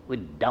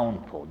with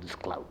downpour, this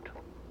cloud.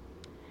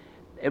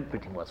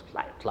 Everything was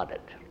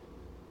flooded.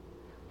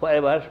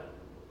 Wherever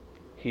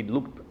he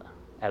looked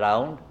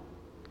around,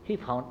 he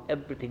found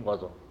everything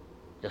was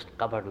just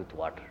covered with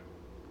water.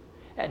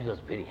 And he was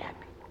very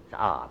happy. He said,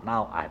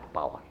 now I have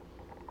power.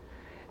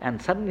 And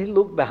suddenly he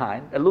looked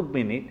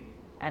beneath,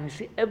 and he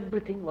see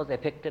everything was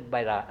affected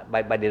by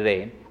the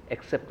rain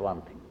except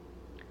one thing.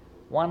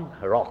 One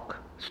rock,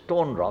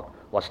 stone rock,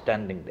 was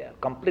standing there,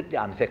 completely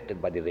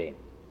unaffected by the rain.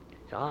 He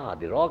said,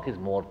 the rock is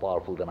more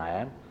powerful than I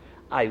am.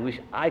 I wish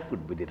I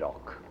could be the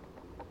rock.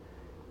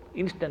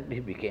 Instantly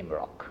he became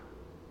rock.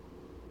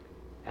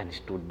 And he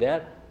stood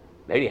there,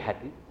 very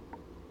happy,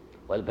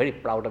 very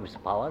proud of his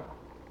power.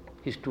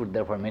 He stood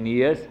there for many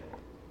years,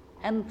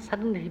 and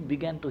suddenly he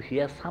began to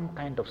hear some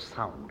kind of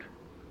sound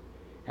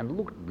and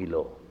looked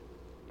below.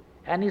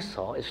 And he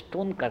saw a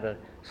stone cutter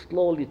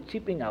slowly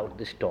chipping out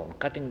the stone,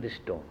 cutting the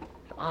stone.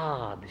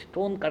 The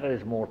stone cutter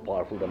is more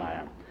powerful than I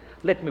am.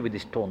 Let me be the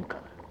stone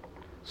cutter.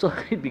 So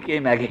he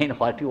became again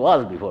what he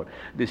was before,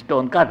 the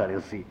stone cutter,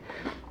 you see.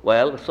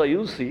 So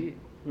you see,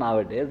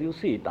 nowadays,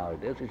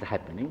 it's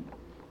happening.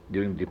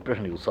 During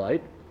Depression you saw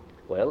it.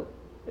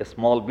 A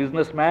small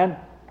businessman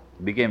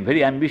became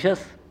very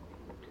ambitious,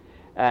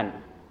 and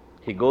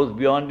he goes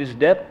beyond his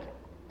depth.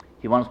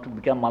 He wants to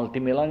become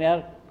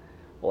multimillionaire.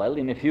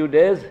 In a few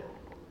days,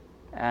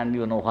 and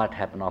you know what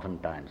happened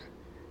oftentimes.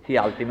 He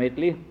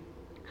ultimately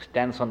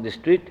stands on the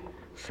street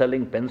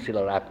selling pencil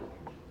or apple.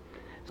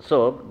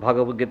 So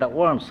Bhagavad Gita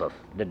warns us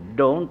that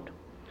don't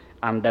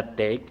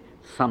undertake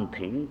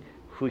something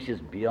which is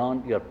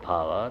beyond your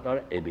power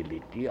or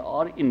ability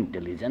or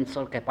intelligence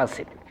or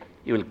capacity.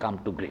 You will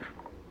come to grief.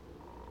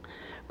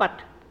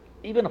 But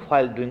even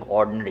while doing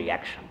ordinary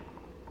action,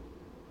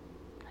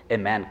 a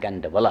man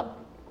can develop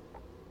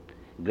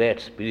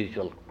great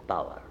spiritual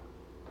power.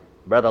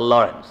 Brother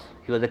Lawrence,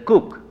 he was a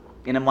cook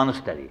in a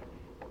monastery,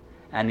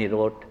 and he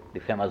wrote the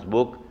famous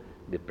book,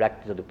 The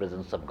Practice of the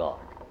Presence of God,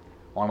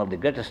 one of the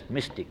greatest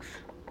mystics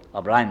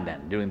of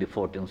Rhineland during the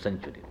 14th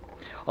century.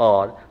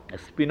 Or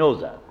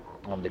Spinoza,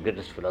 one of the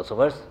greatest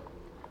philosophers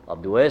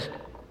of the West,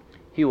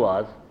 he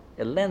was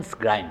a lens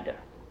grinder,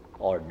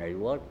 ordinary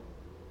word.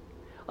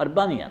 Or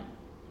Bunyan,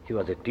 he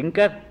was a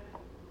tinker.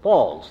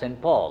 Paul, St.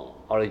 Paul,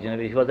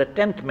 originally he was a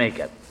tent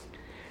maker.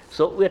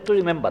 So we have to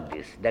remember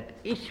this, that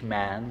each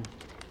man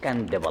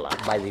can develop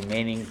by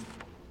remaining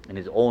in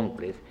his own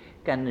place,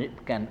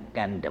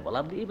 can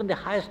develop even the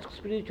highest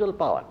spiritual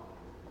power.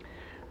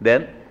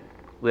 Then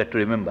we have to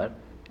remember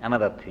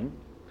another thing,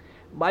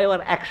 by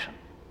our action,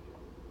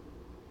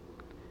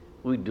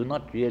 we do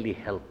not really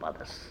help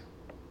others.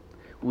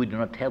 We do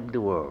not help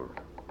the world.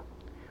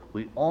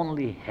 We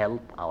only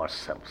help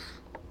ourselves.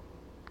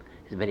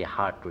 It's very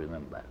hard to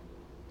remember.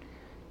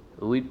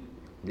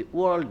 The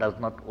world does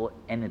not owe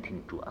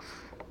anything to us.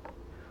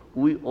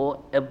 We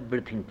owe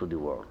everything to the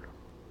world.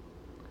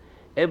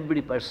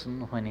 Every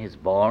person, when he is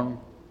born,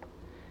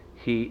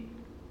 he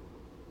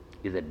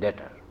is a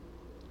debtor.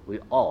 We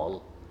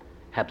all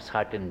have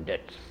certain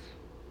debts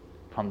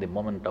from the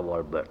moment of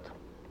our birth.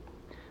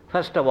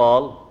 First of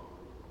all,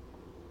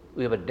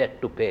 we have a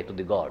debt to pay to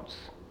the gods,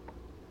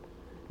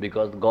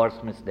 because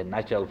gods means the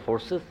natural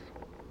forces.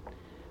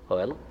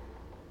 Well,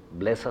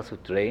 bless us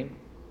with rain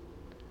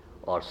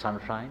or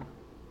sunshine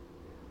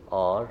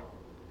or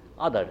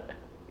other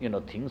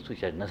things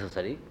which are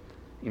necessary,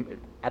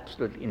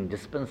 absolutely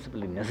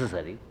indispensably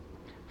necessary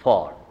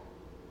for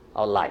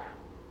our life.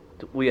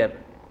 So we are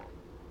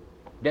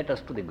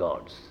debtors to the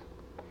gods,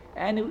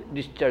 and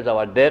we discharge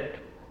our debt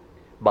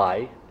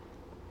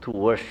through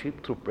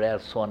worship, through prayer,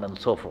 so on and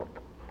so forth.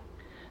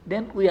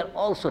 Then we are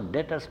also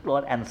debtors to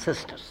our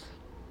ancestors.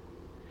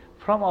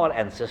 From our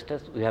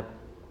ancestors we have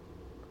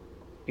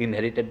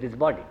inherited this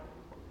body,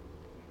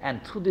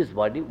 and through this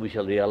body we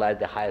shall realize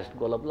the highest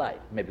goal of life,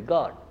 maybe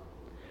God.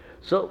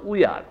 So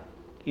we are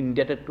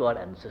indebted to our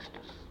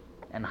ancestors.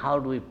 And how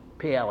do we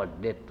pay our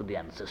debt to the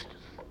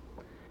ancestors?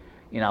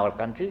 In our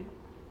country,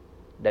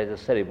 there is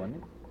a ceremony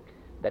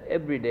that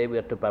every day we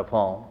have to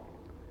perform,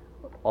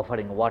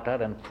 offering water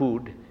and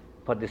food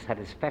for the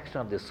satisfaction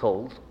of the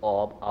souls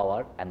of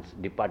our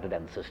departed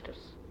ancestors.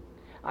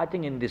 I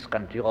think in this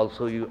country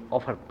also you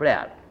offer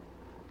prayer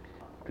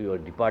to your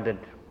departed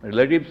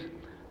relatives.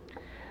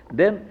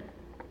 Then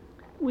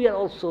we are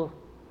also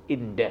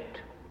in debt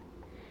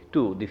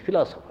to the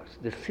philosophers,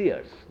 the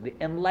seers, the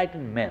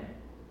enlightened men,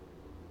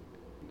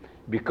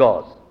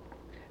 because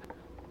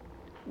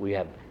we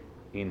have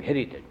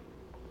inherited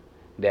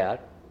their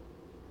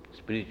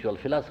spiritual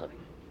philosophy.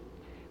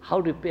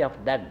 How do we pay off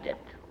that debt?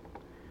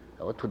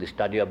 Through the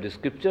study of the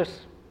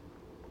scriptures,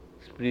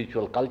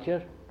 spiritual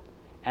culture,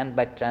 and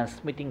by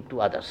transmitting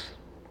to others.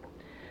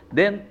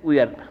 Then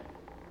we are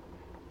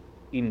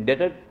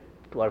indebted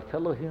to our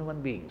fellow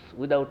human beings,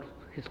 without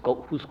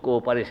whose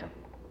cooperation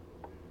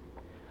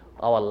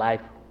our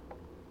life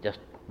just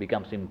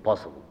becomes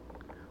impossible.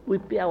 We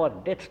pay our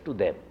debts to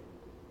them.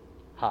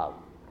 How?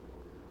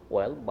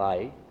 Well,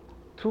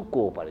 through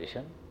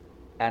cooperation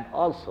and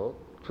also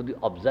through the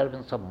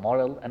observance of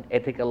moral and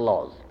ethical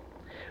laws.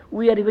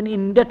 We are even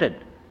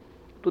indebted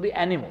to the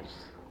animals,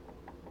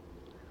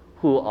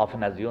 who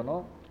often, as you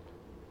know,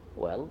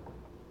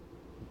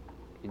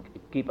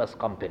 keep us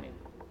company.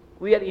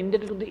 We are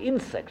indebted to the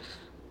insects.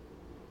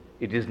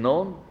 It is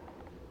known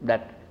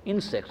that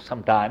insects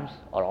sometimes,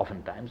 or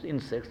oftentimes,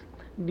 insects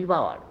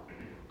devour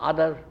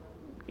other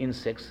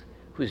insects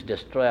which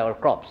destroy our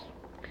crops.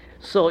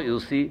 So you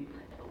see,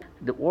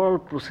 the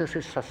world process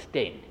is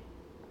sustained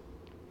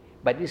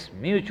by this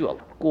mutual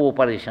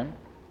cooperation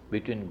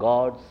between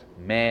gods,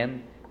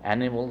 men,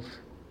 animals,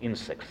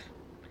 insects.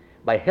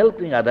 By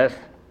helping others,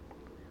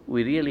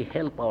 we really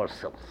help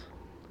ourselves.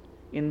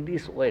 In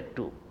this way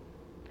too,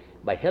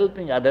 by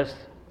helping others,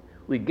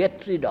 we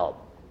get rid of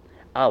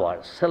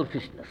our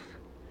selfishness,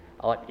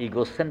 our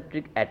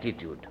egocentric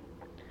attitude.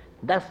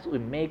 Thus we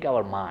make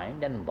our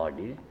mind and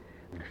body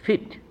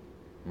fit,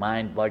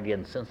 mind, body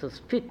and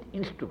senses fit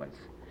instruments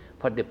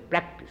for the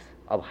practice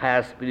of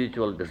higher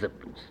spiritual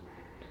disciplines.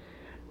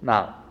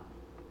 Now,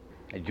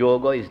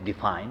 yoga is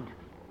defined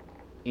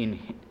in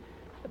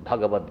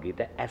Bhagavad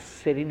Gita as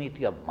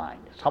serenity of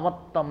mind.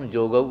 Samattam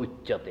yoga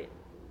uchyate.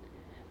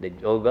 The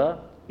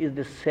yoga is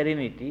the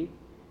serenity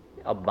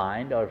of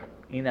mind or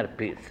inner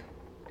peace.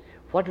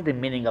 What is the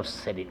meaning of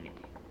serenity?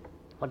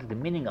 What is the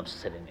meaning of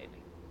serenity?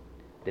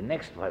 The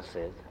next verse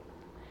says,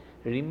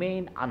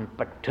 remain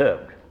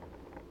unperturbed,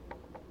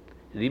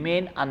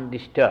 remain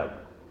undisturbed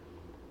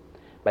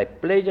by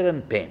pleasure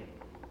and pain,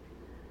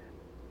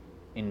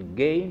 in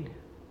gain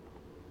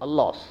or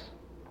loss,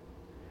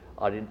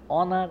 or in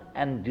honor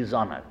and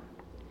dishonor,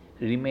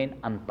 remain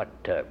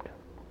unperturbed.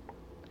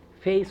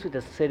 Face with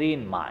a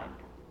serene mind,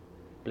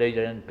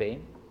 pleasure and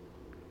pain,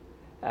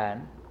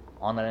 and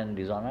honor and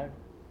dishonor,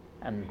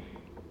 and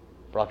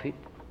profit,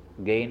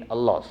 gain or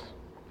loss.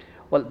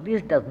 Well,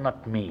 this does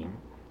not mean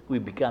we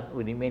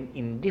remain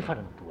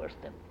indifferent towards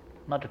them.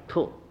 Not at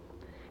all.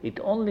 It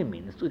only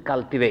means we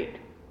cultivate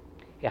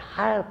a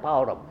higher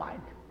power of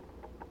mind,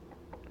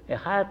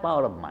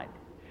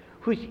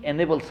 which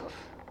enables us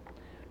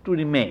to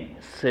remain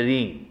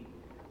serene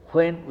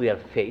when we are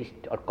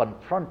faced or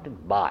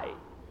confronted by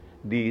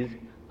these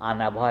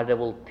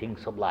unavoidable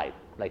things of life,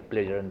 like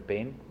pleasure and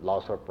pain,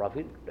 loss or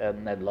profit,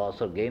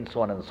 loss or gain,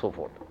 so on and so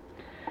forth.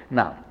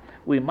 Now,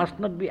 we must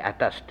not be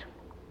attached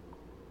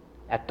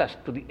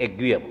to the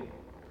agreeable,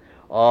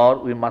 or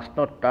we must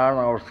not turn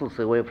ourselves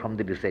away from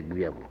the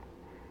disagreeable.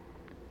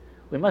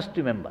 We must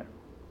remember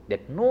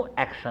that no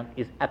action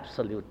is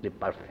absolutely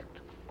perfect.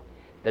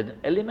 There is an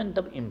element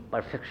of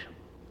imperfection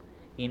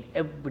in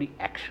every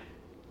action,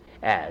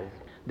 as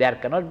there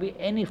cannot be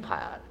any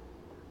fire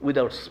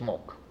without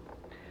smoke.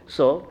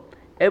 So,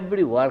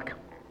 every work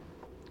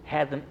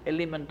has an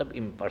element of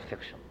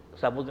imperfection.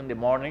 Suppose in the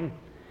morning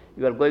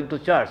you are going to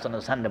church on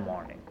a Sunday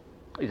morning.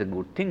 It's a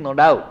good thing, no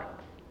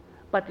doubt.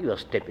 But you are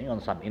stepping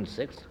on some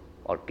insects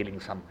or killing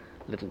some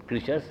little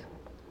creatures.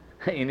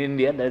 In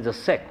India there is a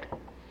sect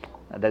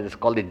that is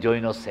called the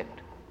Jaina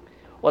sect.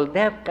 Well,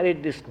 they have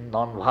carried this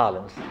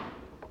non-violence,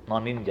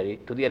 non-injury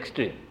to the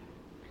extreme.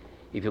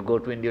 If you go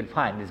to India, you'll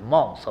find these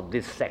monks of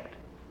this sect.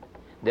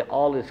 They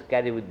always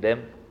carry with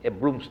them a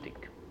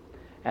broomstick.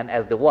 And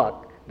as they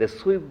walk, they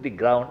sweep the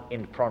ground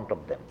in front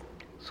of them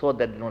so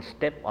that they don't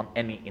step on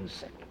any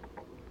insect.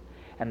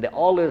 And they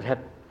always have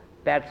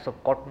pads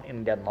of cotton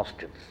in their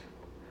nostrils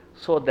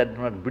so that they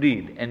do not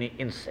breathe any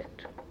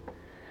insect.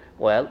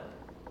 Well,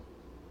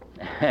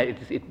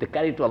 they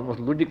carry to almost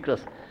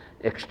ludicrous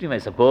extreme, I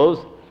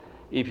suppose.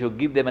 If you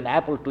give them an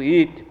apple to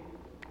eat,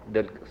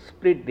 they'll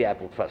split the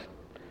apple first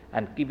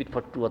and keep it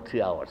for 2 or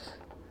 3 hours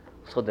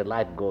so the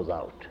life goes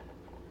out.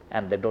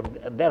 And they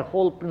don't. Their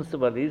whole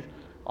principle is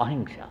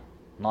ahimsa,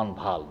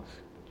 non-violence.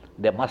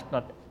 They must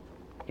not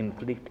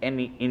inflict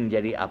any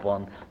injury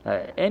upon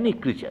any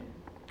creature.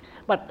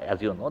 But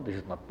as you know, this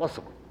is not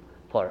possible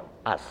for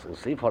us, you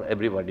see, for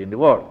everybody in the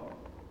world.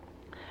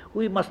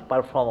 We must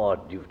perform our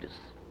duties,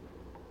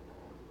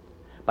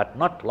 but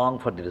not long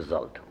for the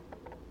result.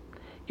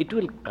 It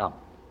will come.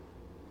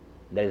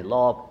 There is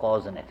law of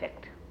cause and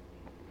effect.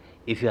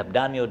 If you have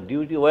done your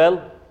duty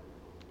well,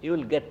 you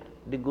will get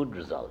the good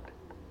result.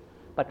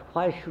 But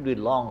why should we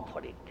long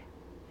for it?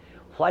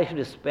 Why should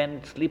we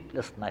spend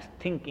sleepless nights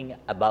thinking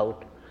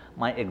about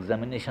my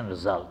examination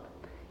result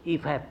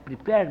if I have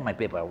prepared my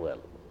paper well?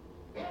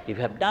 If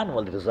you have done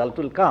well, the result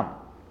will come.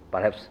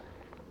 Perhaps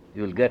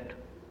you will get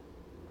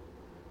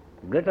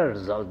greater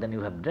results than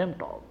you have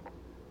dreamt of.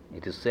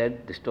 It is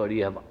said, the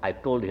story I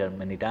told here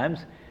many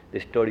times, the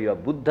story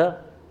of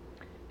Buddha.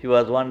 He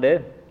was one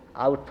day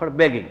out for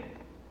begging.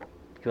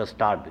 He was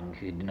starving,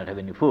 he did not have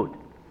any food.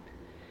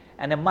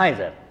 And a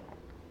miser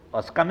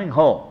was coming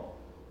home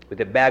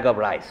with a bag of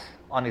rice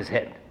on his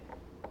head.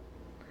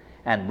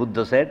 And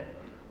Buddha said,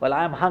 "Well,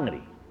 I am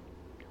hungry.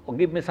 Oh,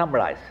 give me some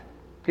rice."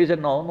 He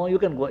said, No, you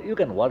can go, you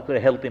can work, you're a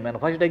healthy man.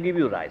 Why should I give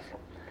you rice?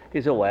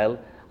 He said, "Well,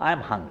 I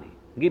am hungry.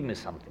 Give me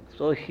something."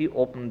 So he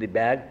opened the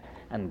bag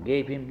and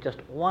gave him just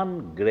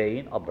 1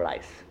 grain of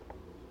rice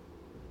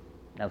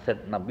and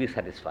said, "Now be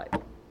satisfied."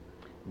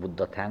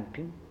 Buddha thanked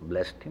him,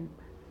 blessed him.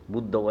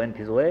 Buddha went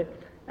his way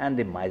and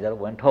the miser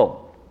went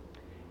home.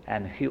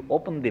 And he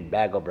opened the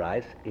bag of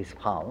rice, he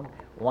found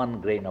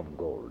 1 grain of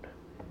gold.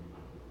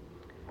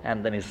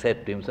 And then he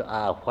said to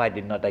himself, why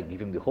did not I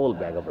give him the whole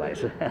bag of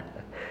rice?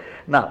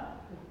 Now,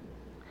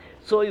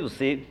 so you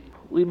see,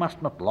 we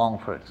must not long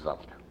for a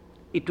result.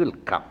 It will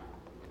come.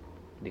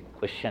 The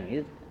question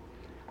is,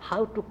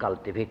 how to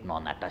cultivate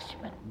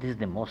non-attachment. This is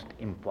the most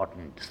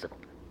important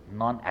discipline,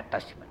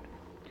 non-attachment.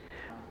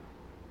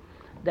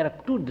 There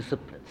are 2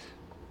 disciplines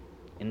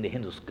in the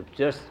Hindu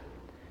scriptures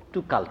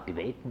to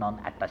cultivate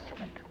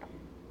non-attachment.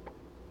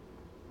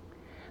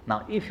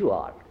 Now, if you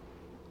are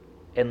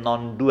a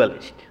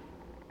non-dualist,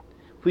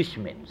 which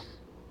means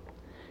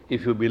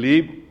if you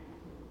believe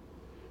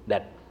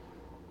that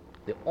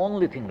the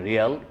only thing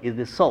real is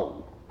the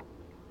soul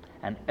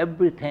and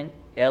everything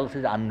else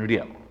is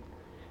unreal,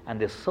 and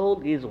the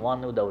soul is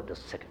one without a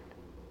second.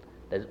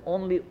 There is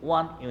only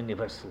one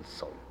universal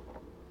soul.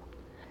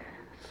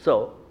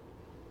 So,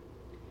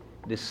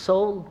 the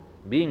soul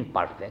being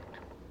perfect,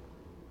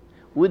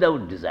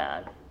 without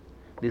desire,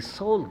 the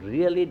soul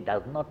really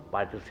does not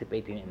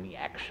participate in any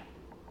action.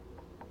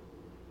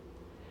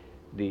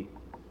 The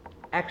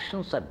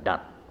actions are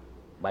done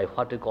by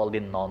what we call the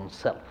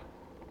non-self.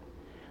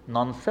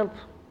 Non-self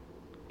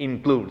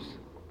includes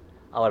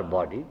our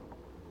body,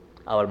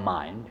 our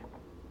mind,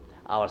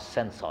 our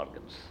sense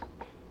organs,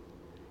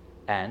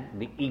 and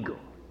the ego.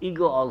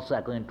 Ego also,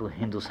 according to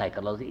Hindu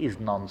psychology, is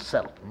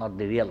non-self, not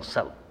the real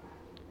self.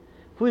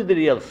 Who is the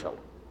real self?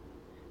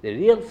 The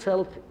real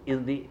self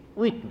is the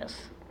witness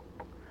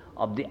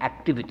of the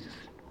activities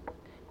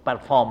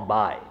performed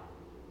by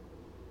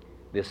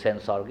the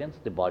sense organs,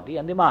 the body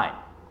and the mind.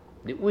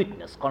 The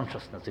witness,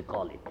 consciousness we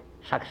call it.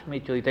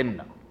 Shakshmi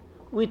Chaitanya,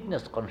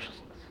 witness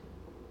consciousness.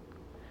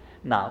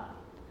 Now,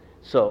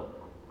 so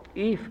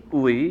if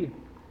we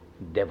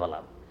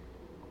develop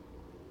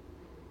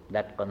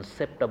that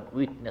concept of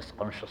witness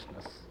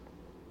consciousness,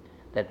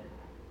 that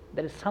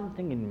there is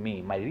something in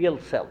me, my real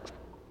self,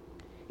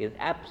 is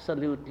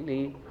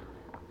absolutely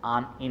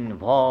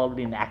uninvolved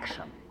in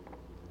action.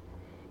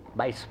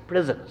 By its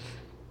presence,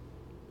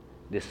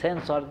 the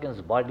sense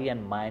organs, body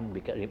and mind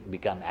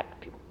become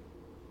active.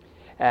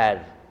 As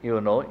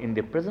you know, in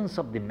the presence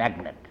of the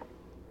magnet,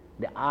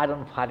 the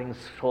iron filings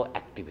show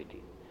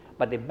activity,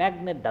 but the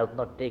magnet does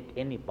not take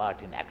any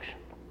part in action.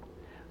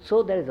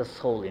 So there is a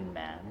soul in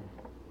man,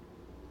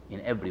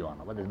 in every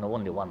one of us. There is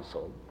only one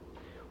soul,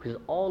 which is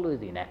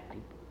always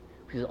inactive,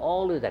 which is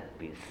always at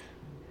peace,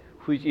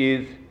 which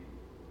is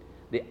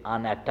the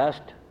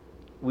unattached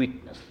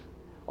witness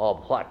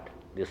of what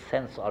the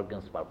sense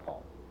organs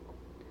perform.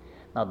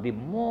 Now, the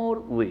more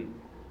we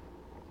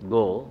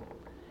go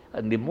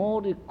and the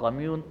more we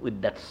commune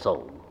with that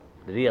soul,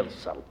 the real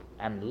self,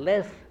 and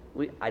less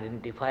we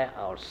identify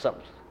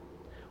ourselves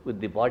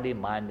with the body,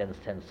 mind, and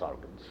sense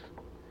organs,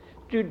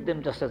 treat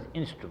them just as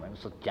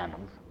instruments or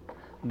channels,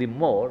 the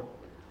more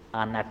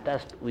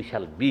unattached we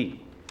shall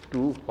be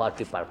to what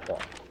we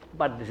perform.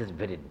 But this is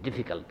very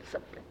difficult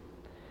discipline.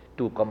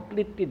 To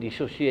completely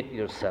dissociate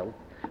yourself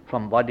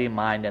from body,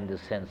 mind, and the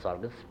sense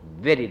organs,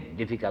 very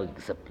difficult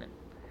discipline.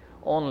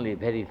 Only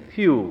very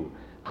few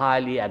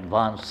highly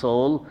advanced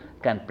soul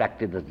can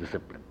practice this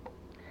discipline.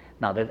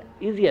 Now there is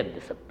easier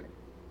discipline.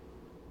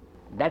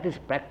 That is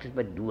practiced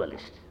by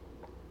dualists,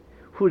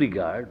 who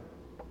regard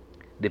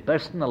the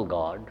personal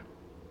God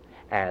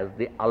as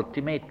the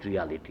ultimate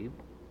reality,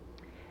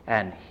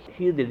 and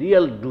He is the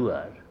real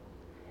doer,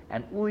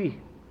 and we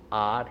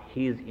are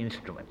His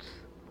instruments.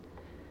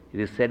 It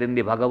is said in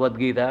the Bhagavad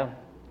Gita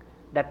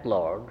that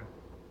Lord,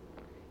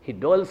 He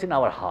dwells in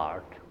our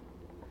heart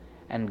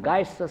and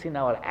guides us in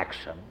our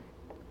action,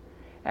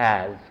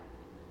 as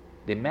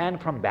the man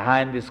from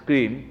behind the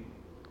screen,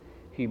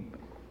 he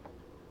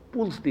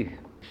pulls the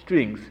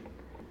strings,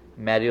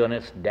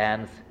 marionettes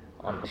dance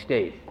on the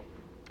stage.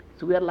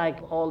 So we are like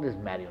all these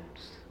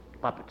marionettes,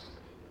 puppets,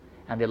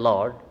 and the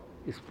Lord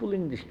is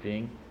pulling the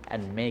string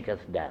and make us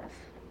dance.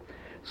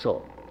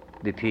 So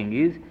the thing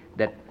is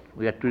that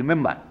we have to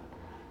remember,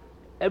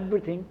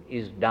 everything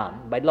is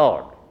done by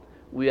Lord.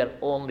 We are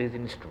only His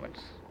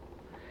instruments.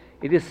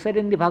 It is said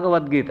in the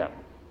Bhagavad Gita,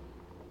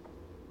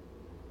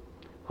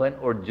 when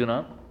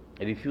Arjuna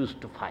refused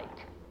to fight,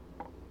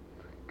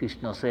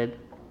 Krishna said,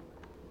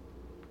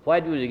 why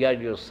do you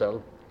regard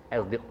yourself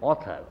as the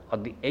author or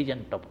the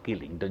agent of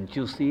killing? Don't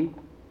you see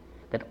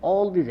that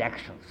all these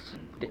actions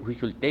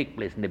which will take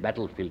place in the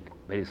battlefield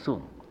very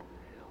soon,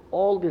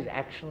 all these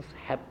actions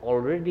have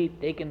already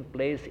taken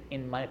place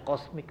in my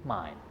cosmic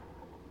mind.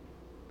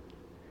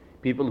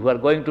 People who are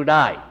going to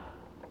die,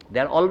 they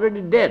are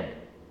already dead.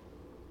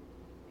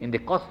 In the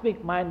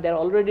cosmic mind, they are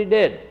already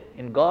dead.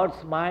 In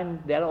God's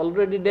mind, they are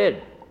already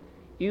dead.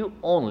 You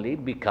only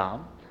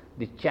become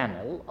the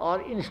channel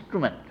or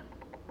instrument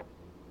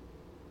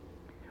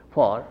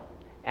for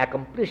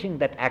accomplishing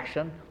that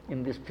action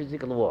in this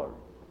physical world.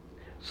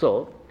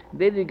 So,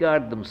 they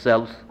regard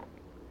themselves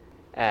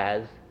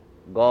as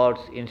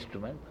God's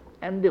instrument,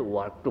 and they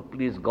work to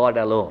please God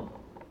alone.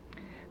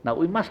 Now,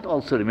 we must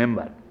also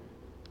remember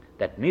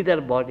that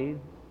neither body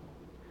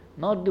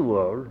nor the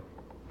world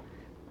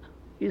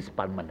is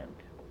permanent.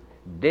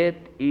 Death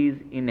is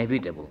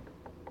inevitable.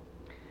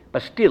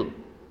 But still,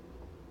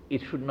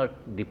 it should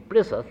not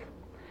depress us.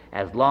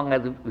 As long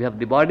as we have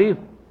the body,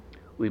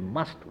 we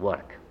must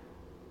work.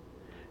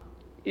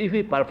 If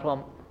we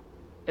perform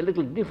a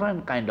little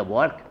different kind of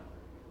work,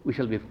 we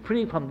shall be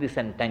free from this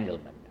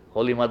entanglement.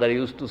 Holy Mother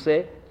used to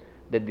say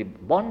that the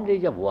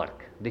bondage of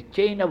work, the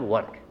chain of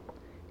work,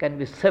 can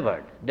be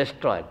severed,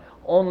 destroyed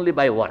only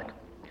by work.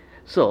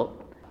 So,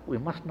 we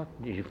must not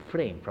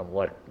refrain from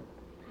work.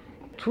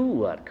 Through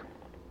work,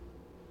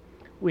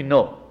 we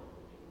know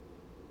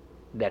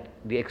that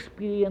the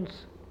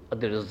experience or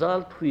the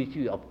result which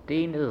we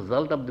obtain as a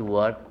result of the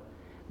work,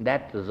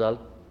 that result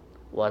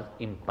was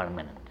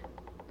impermanent.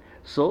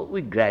 So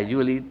we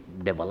gradually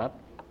develop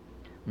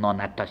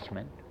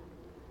non-attachment,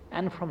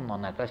 and from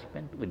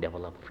non-attachment we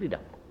develop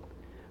freedom.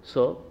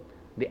 So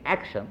the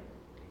action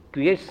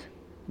creates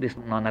this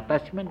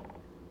non-attachment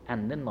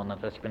and then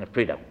non-attachment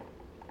freedom.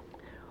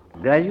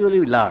 Gradually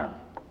we learn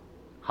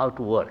how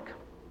to work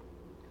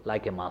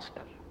like a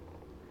master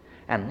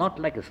and not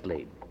like a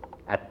slave.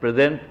 At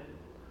present,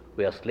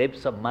 we are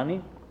slaves of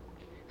money,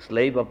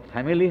 slave of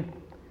family,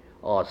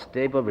 or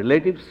slave of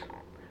relatives,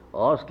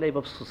 or slave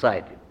of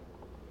society.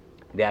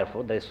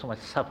 Therefore, there is so much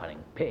suffering,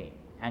 pain,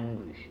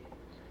 anguish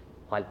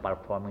while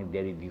performing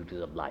daily duties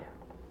of life.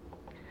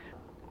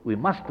 We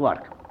must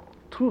work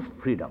through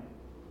freedom.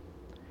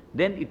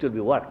 Then it will be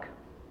work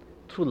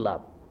through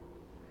love.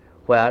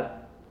 Where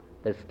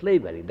there is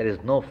slavery, there is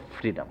no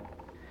freedom.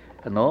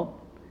 No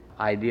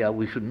idea,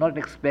 we should not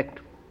expect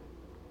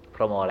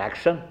from our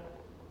action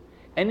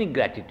any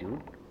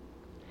gratitude,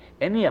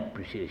 any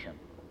appreciation.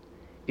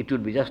 It will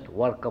be just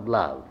work of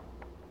love.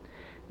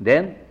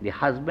 Then the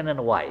husband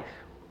and wife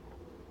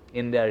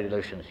in their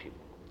relationship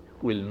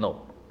will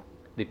know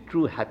the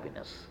true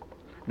happiness,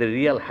 the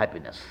real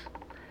happiness.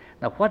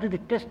 Now, what is the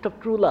test of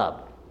true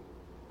love?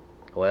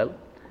 Well,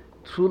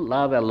 through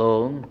love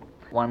alone,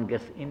 one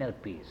gets inner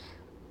peace.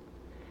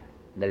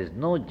 There is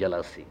no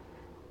jealousy.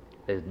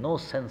 There is no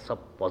sense of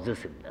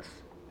possessiveness.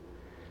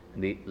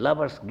 The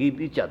lovers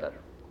give each other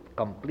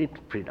complete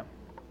freedom.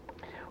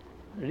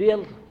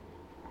 Real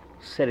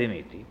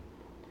serenity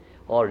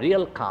or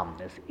real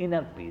calmness,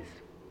 inner peace,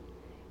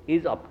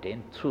 is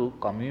obtained through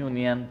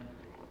communion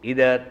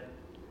either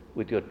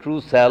with your true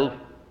self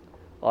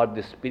or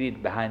the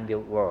spirit behind the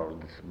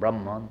world, this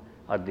Brahman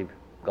or the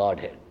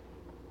Godhead.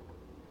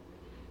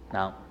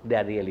 Now, they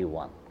are really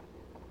one.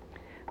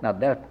 Now,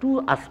 there are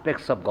two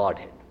aspects of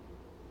Godhead.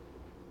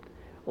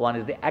 One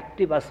is the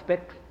active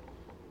aspect,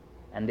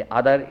 and the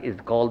other is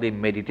called the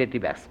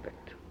meditative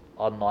aspect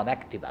or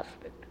non-active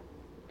aspect.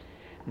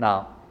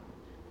 Now,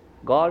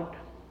 God,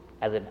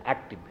 as an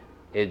active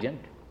agent,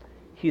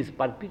 he is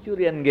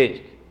perpetually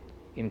engaged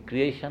in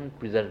creation,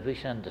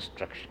 preservation, and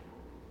destruction.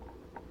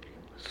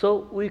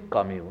 So we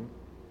commune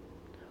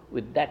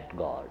with that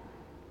God,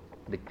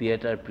 the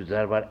creator,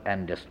 preserver,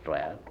 and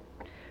destroyer,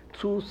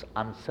 through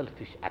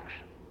unselfish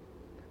action.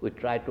 We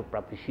try to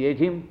propitiate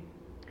him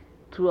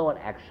through our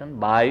action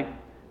by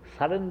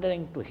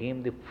surrendering to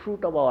him the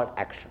fruit of our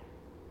action.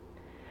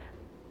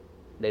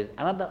 There is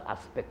another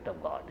aspect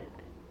of Godhead.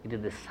 It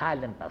is the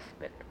silent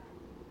aspect.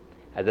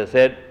 As I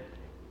said,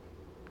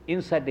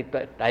 inside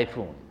the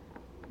typhoon,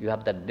 you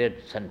have the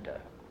dead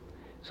center.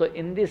 So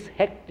in this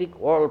hectic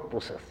world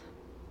process,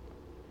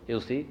 you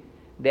see,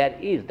 there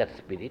is that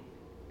spirit,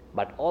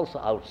 but also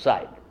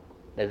outside,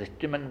 there is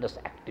tremendous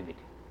activity.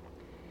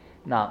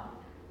 Now,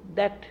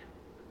 that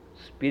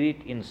spirit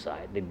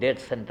inside, the dead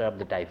center of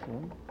the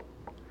typhoon,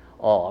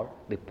 or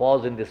the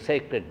pause in the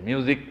sacred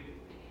music,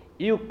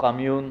 you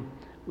commune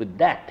with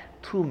that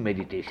through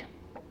meditation.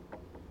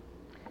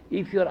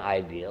 If your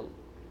ideal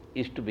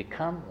is to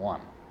become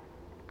one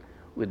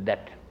with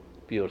that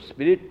pure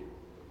spirit,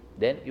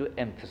 then you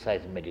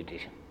emphasize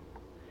meditation.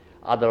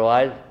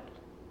 Otherwise,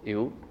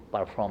 you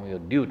perform your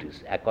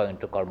duties according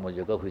to Karma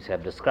Yoga, which I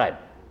have described.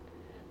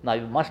 Now,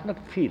 you must not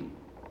feel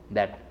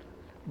that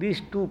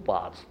these two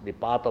paths, the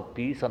path of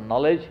peace and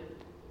knowledge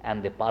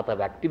and the path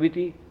of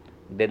activity,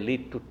 they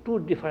lead to two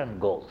different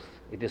goals.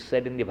 It is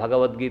said in the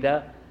Bhagavad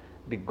Gita,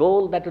 the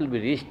goal that will be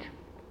reached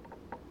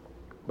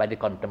by the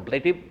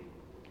contemplative,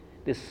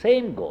 the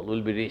same goal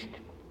will be reached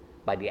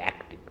by the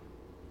active.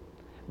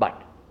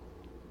 But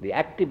the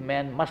active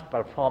man must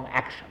perform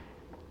action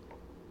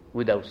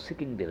without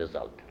seeking the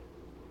result.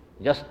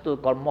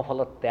 Jastu karma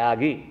phala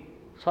tyagi,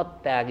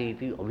 sat tyagi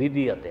iti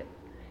abhidiyate.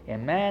 A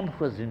man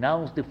who has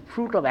renounced the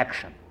fruit of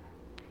action,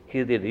 he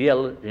is the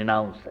real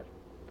renouncer.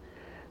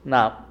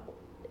 Now,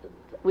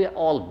 we are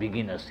all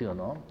beginners,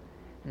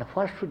 and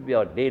what should be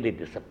our daily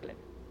discipline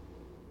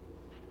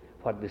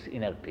for this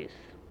inner peace?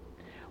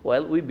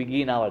 Well, we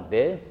begin our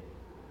day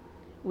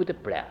with a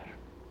prayer,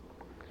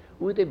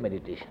 with a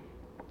meditation.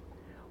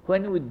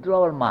 When we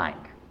withdraw our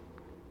mind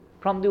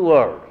from the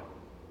world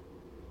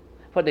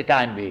for the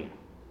time being,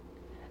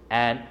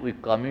 and we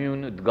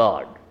commune with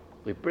God,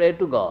 we pray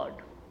to God,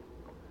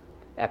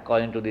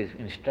 according to these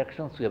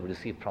instructions we have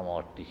received from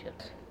our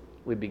teachers,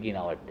 we begin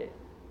our day.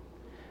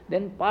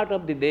 Then part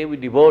of the day we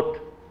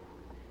devote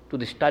to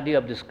the study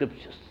of the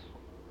scriptures,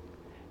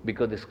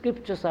 because the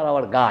scriptures are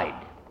our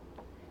guide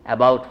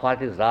about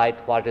what is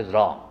right, what is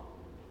wrong.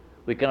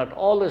 We cannot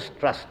always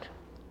trust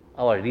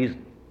our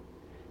reason,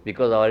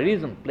 because our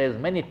reason plays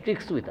many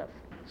tricks with us.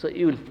 So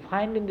you will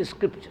find in the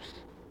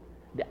scriptures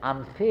the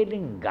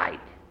unfailing guide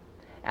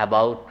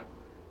about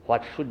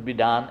what should be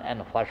done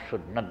and what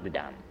should not be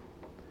done.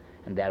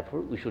 And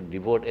therefore we should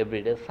devote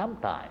every day some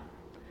time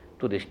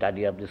to the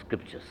study of the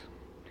scriptures.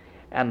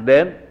 And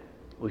then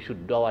we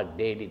should do our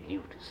daily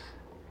duties,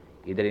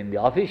 either in the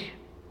office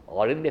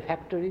or in the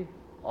factory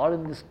or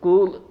in the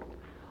school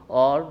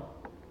or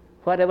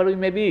wherever we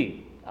may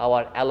be,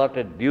 our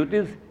allotted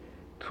duties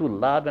through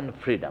love and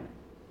freedom.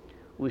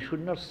 We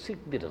should not seek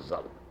the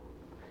result.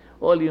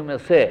 Well, you may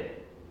say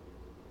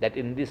that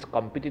in this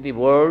competitive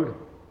world,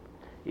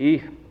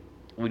 if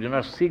we do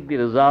not seek the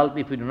result,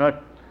 if we do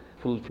not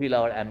fulfill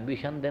our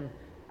ambition, then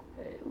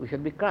we shall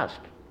be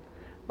crushed.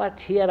 But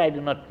here I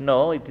do not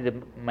know, it is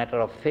a matter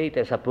of fate,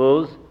 I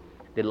suppose.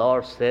 The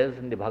Lord says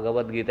in the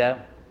Bhagavad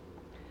Gita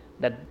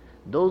that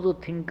those who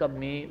think of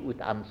me with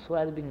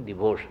unswerving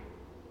devotion,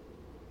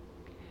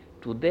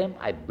 to them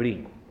I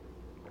bring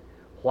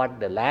what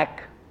they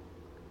lack,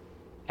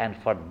 and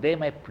for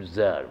them I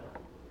preserve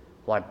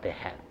what they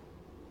have.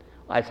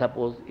 I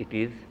suppose it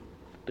is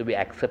to be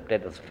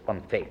accepted as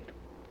on faith.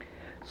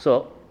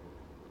 So,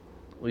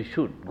 we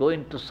should go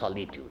into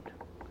solitude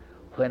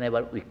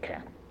whenever we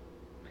can,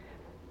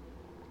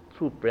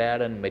 through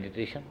prayer and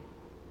meditation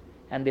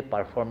and the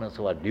performance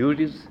of our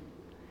duties,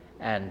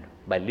 and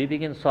by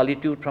living in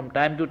solitude from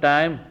time to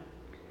time,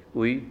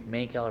 we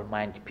make our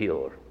mind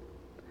pure.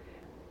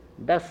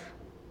 Thus,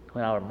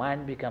 when our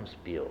mind becomes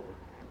pure,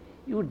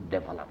 you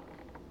develop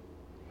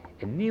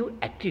a new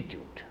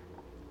attitude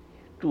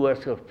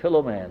towards your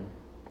fellow man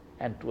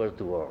and towards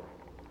the world.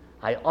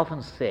 I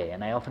often say,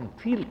 and I often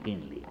feel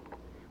keenly,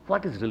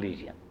 what is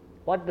religion?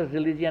 What does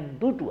religion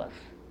do to us?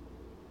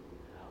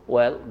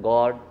 Well,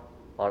 God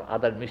or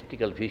other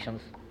mystical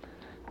visions,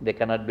 they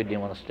cannot be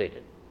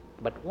demonstrated.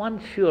 But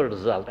one sure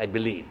result, I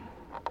believe,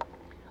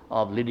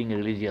 of leading a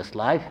religious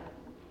life,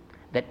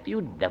 that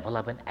you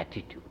develop an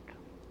attitude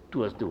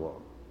towards the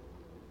world.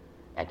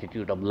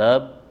 Attitude of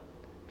love,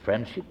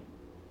 friendship,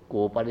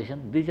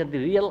 cooperation, these are the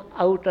real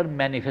outer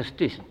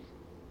manifestations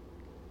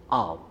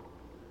of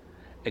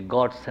a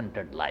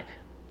God-centered life.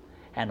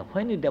 And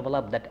when you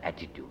develop that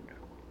attitude,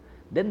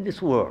 then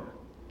this world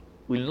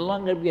will no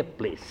longer be a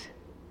place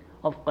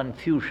of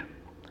confusion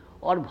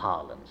or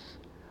violence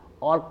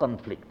or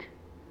conflict,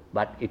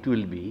 but it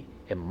will be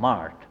a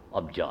mart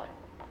of joy.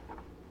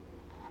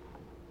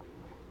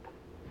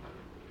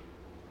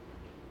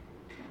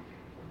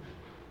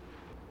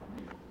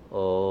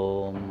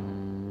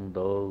 Om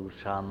Do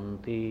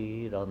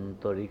Shanti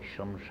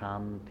Rantariksham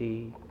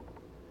Shanti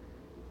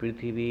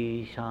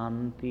Prithivi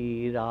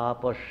Shanti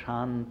Rapa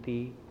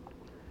Shanti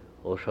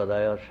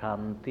Oshadaya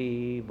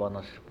Shanti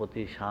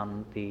Vanaspati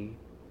Shanti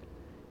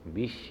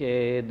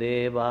Vishye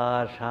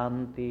Deva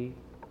Shanti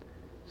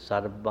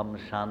Sarvam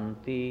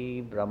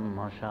Shanti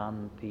Brahma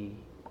Shanti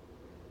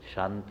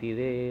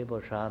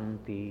Shantireva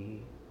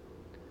Shanti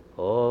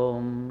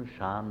Om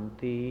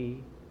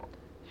Shanti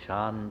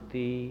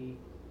Shanti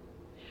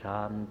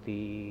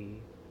Shanti.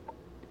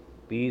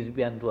 Peace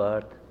be unto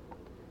earth,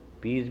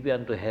 peace be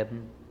unto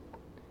heaven,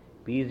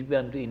 peace be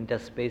unto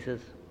interspaces,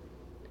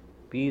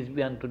 peace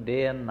be unto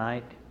day and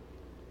night,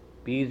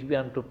 peace be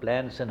unto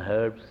plants and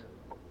herbs,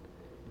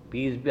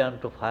 peace be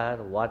unto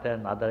fire, water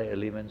and other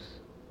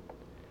elements,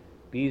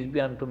 peace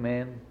be unto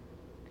men,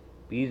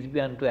 peace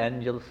be unto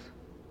angels,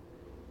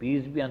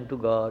 peace be unto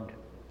God,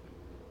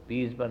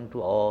 peace be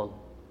unto all,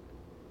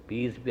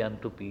 peace be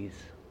unto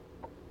peace.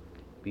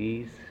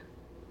 Peace,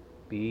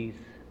 peace,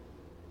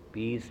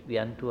 peace be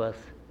unto us,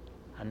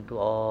 unto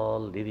all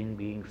living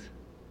beings.